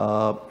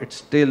 It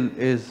still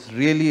is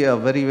really a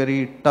very,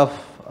 very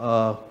tough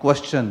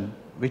question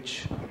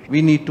which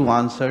we need to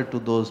answer to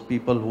those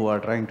people who are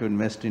trying to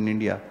invest in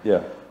India.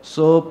 Yeah.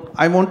 So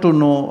I want to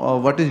know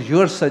what is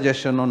your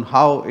suggestion on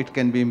how it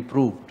can be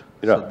improved.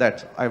 Yeah. So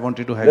that's, I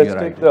wanted to have your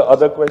idea. Let's take the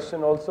other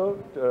question also.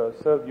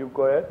 Sir, you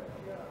go ahead.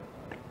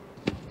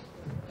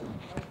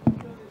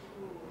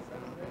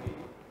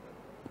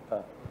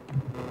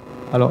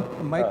 Hello.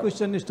 My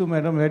question is to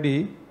Madam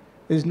Reddy,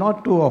 is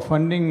not to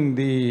funding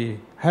the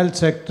health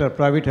sector,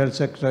 private health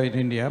sector in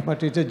India,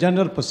 but it's a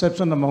general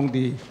perception among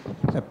the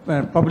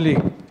public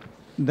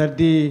that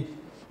the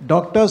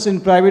doctors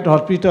in private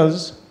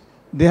hospitals,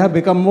 they have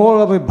become more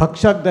of a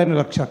bhakshak than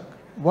a rakshak.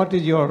 What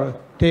is your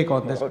take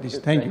on this, please?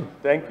 Thank you.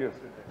 Thank you.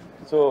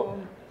 So,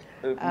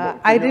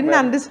 I didn't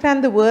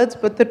understand the words,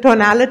 but the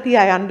tonality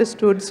I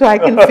understood, so I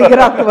can figure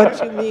out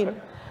what you mean.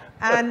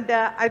 And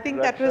I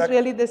think that was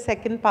really the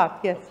second part,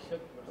 yes.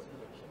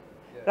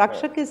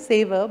 Rakshak is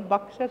saver,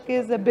 bhakshak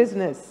is a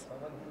business.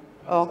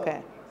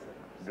 Okay.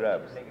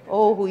 Grabs.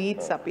 Oh, who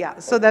eats up, yeah.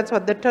 So that's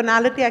what, the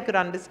tonality I could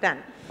understand.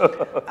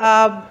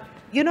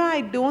 You know,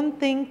 I don't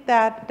think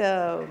that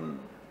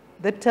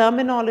the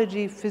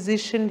terminology,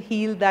 physician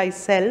heal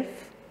thyself,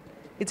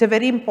 it's a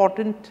very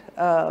important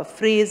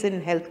phrase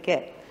in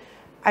healthcare.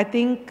 I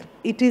think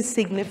it is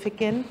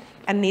significant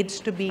and needs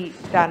to be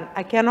done.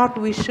 I cannot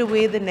wish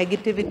away the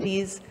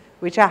negativities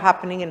which are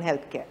happening in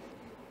healthcare.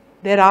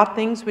 There are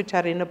things which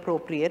are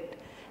inappropriate,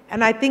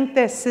 and I think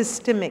they're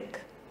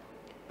systemic.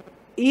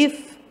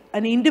 If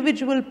an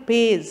individual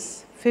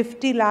pays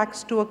 50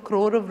 lakhs to 1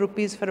 crore of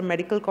rupees for a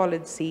medical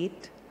college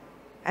seat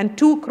and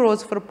 2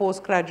 crores for a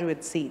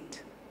postgraduate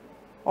seat,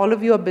 all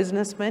of you are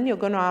businessmen, you're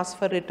going to ask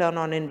for return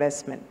on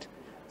investment.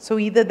 So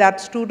either that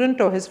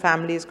student or his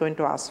family is going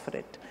to ask for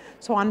it.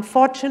 So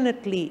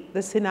unfortunately,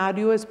 the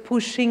scenario is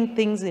pushing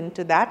things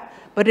into that,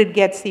 but it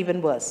gets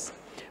even worse.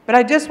 But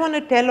I just want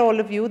to tell all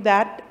of you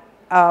that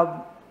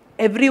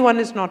everyone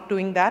is not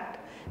doing that.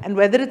 And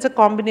whether it's a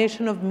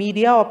combination of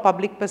media or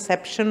public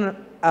perception,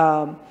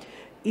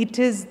 it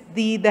is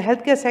the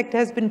healthcare sector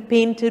has been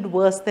painted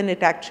worse than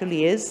it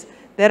actually is.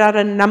 There are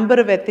a number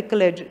of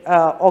ethical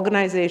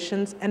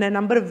organizations and a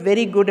number of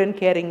very good and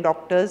caring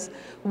doctors.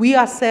 We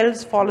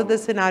ourselves follow the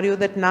scenario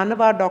that none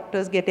of our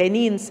doctors get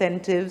any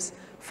incentives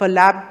for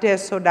lab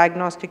tests or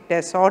diagnostic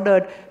tests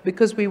ordered,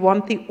 because we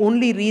want the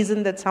only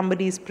reason that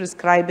somebody is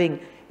prescribing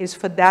is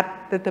for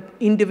that the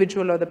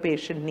individual or the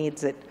patient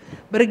needs it.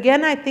 But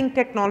again, I think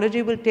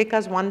technology will take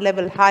us one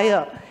level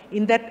higher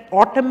in that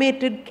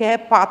automated care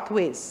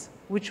pathways,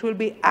 which will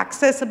be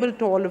accessible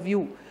to all of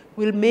you,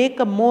 will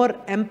make a more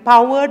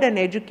empowered and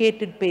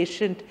educated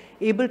patient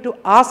able to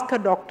ask a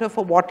doctor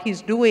for what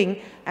he's doing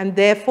and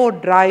therefore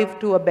drive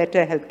to a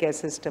better healthcare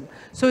system.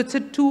 So it's a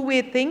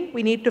two-way thing.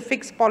 We need to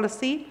fix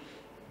policy.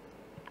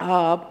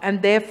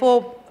 And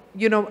therefore,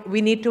 you know,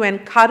 we need to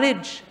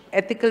encourage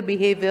ethical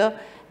behavior,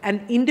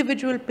 and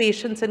individual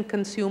patients and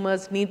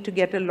consumers need to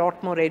get a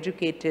lot more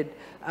educated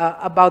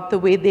about the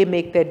way they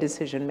make their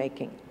decision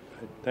making.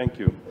 Thank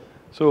you.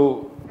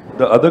 So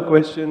the other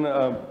question,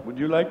 would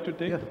you like to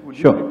take? Would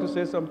you like to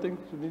say something,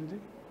 Sunilji?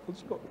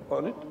 Let's go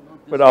on it.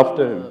 But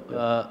after him.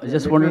 I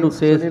just wanted to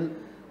say,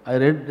 I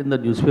read in the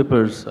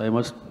newspapers, I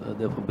must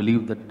therefore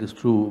believe that it is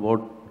true,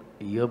 about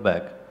a year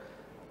back,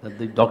 that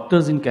the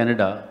doctors in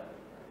Canada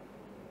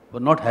were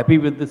not happy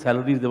with the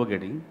salaries they were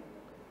getting.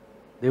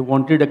 They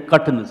wanted a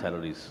cut in the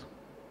salaries.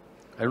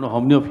 I don't know how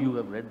many of you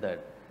have read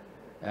that.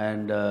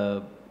 And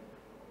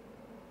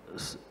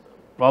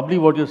probably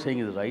what you're saying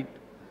is right,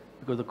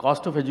 because the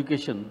cost of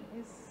education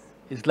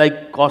is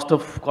like cost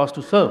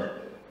to serve.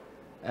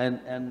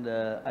 And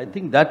I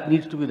think that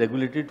needs to be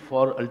regulated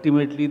for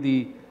ultimately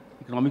the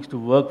economics to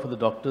work for the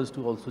doctors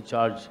to also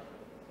charge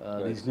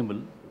reasonable.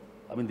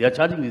 I mean, they are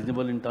charging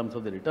reasonable in terms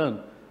of the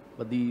return,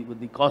 but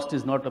the cost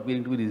is not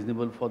appearing to be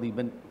reasonable for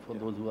for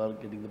those who are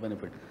getting the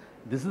benefit.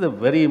 This is a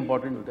very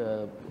important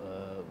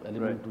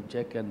element to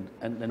check and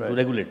to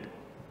regulate.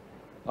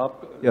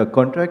 Yeah,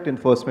 contract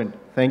enforcement.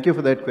 Thank you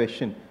for that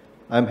question.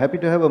 I'm happy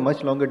to have a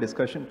much longer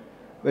discussion,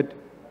 but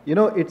you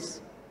know,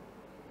 it's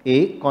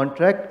A,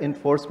 contract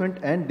enforcement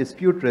and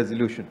dispute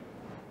resolution.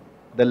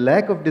 The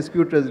lack of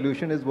dispute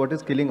resolution is what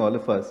is killing all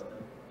of us.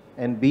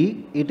 And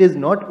B, it is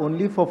not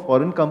only for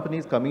foreign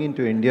companies coming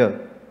into India,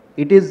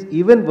 it is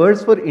even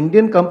worse for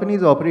Indian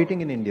companies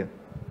operating in India.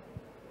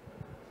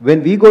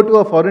 When we go to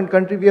a foreign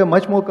country, we are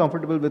much more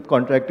comfortable with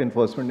contract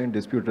enforcement and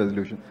dispute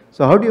resolution.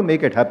 So how do you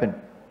make it happen?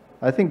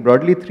 I think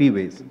broadly 3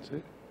 ways.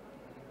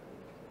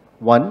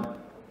 One,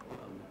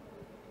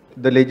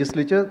 the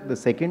legislature, the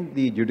second,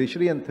 the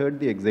judiciary, and third,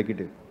 the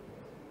executive.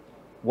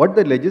 What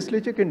the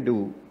legislature can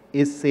do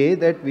is say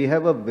that we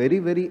have a very,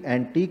 very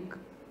antique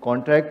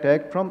Contract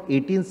Act from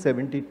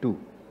 1872.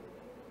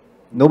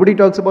 Nobody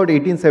talks about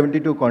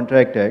 1872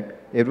 Contract Act.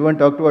 Everyone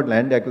talked about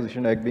Land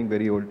Acquisition Act being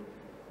very old.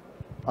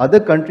 Other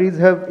countries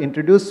have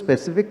introduced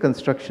specific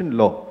construction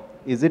law.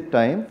 Is it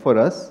time for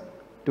us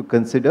to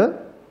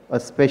consider a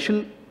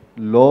special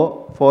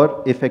law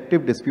for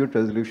effective dispute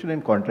resolution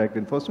and contract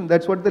enforcement?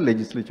 That's what the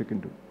legislature can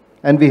do.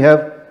 And we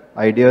have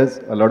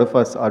ideas, a lot of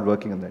us are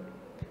working on that.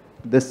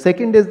 The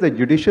second is the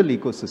judicial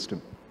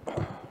ecosystem.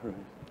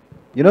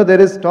 You know,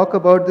 there is talk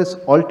about this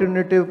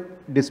alternative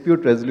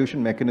dispute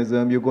resolution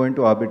mechanism. You go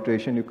into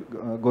arbitration, you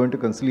go into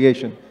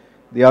conciliation.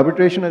 The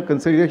Arbitration and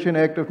Conciliation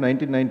Act of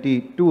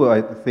 1992,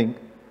 I think,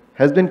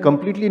 has been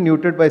completely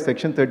neutered by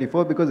Section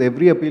 34 because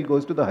every appeal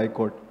goes to the High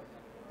Court.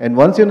 And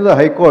once you're in the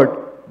High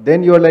Court,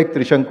 then you are like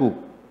Trishanku.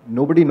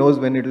 Nobody knows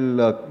when it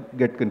will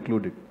get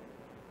concluded.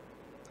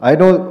 I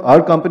know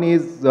our company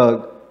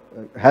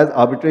has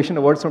arbitration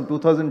awards from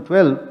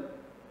 2012,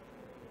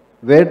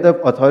 where the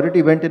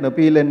authority went in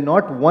appeal and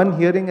not one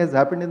hearing has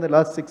happened in the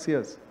last 6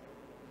 years.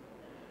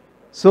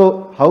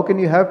 So how can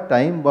you have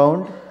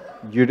time-bound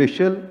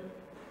judicial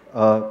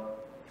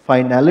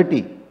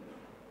finality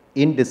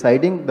in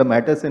deciding the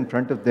matters in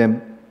front of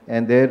them,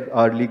 and there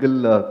our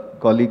legal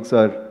colleagues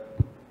are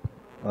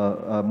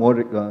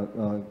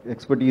more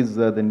expertise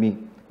than me.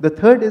 The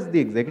third is the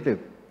executive.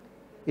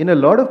 In a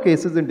lot of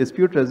cases in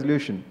dispute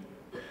resolution,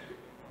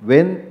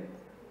 when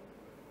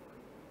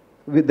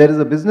there is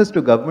a business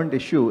to government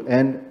issue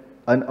and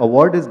an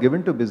award is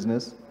given to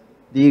business,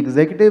 the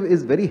executive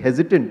is very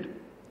hesitant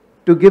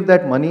to give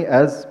that money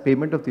as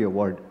payment of the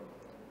award.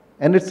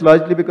 And it's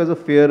largely because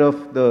of fear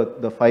of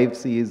the 5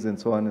 C's and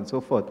so on and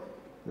so forth.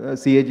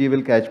 CAG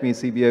will catch me,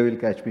 CBI will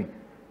catch me.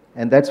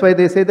 And that's why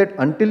they say that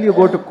until you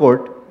go to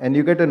court and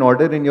you get an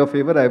order in your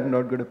favor, I am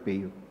not going to pay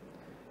you.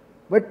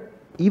 But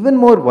even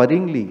more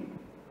worryingly,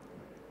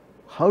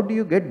 how do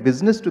you get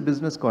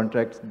business-to-business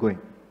contracts going?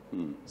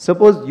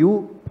 Suppose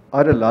you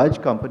are a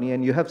large company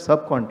and you have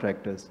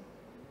subcontractors,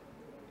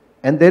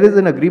 and there is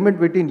an agreement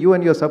between you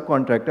and your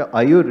subcontractor.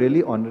 Are you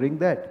really honoring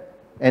that?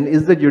 And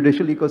is the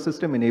judicial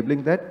ecosystem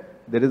enabling that?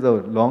 There is a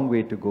long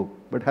way to go,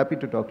 but happy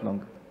to talk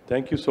longer.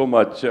 Thank you so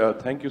much.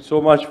 Thank you so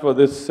much for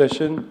this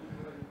session.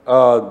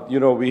 You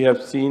know, we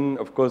have seen,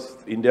 of course,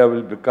 India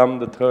will become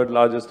the 3rd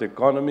largest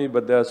economy,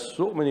 but there are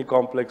so many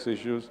complex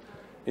issues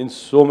in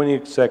so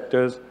many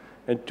sectors.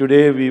 And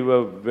today we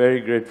were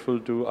very grateful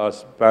to our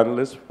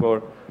panelists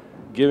for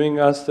giving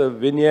us a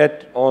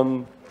vignette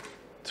on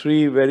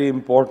 3 very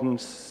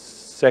important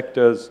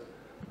sectors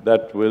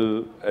that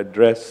will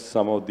address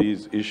some of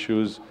these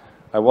issues.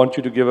 I want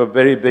you to give a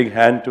very big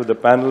hand to the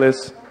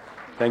panelists.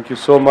 Thank you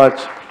so much.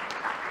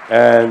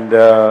 And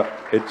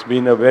it's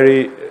been a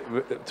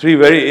 3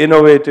 very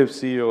innovative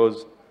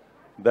CEOs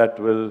that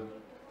will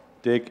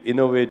take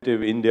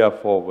innovative India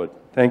forward.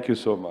 Thank you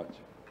so much.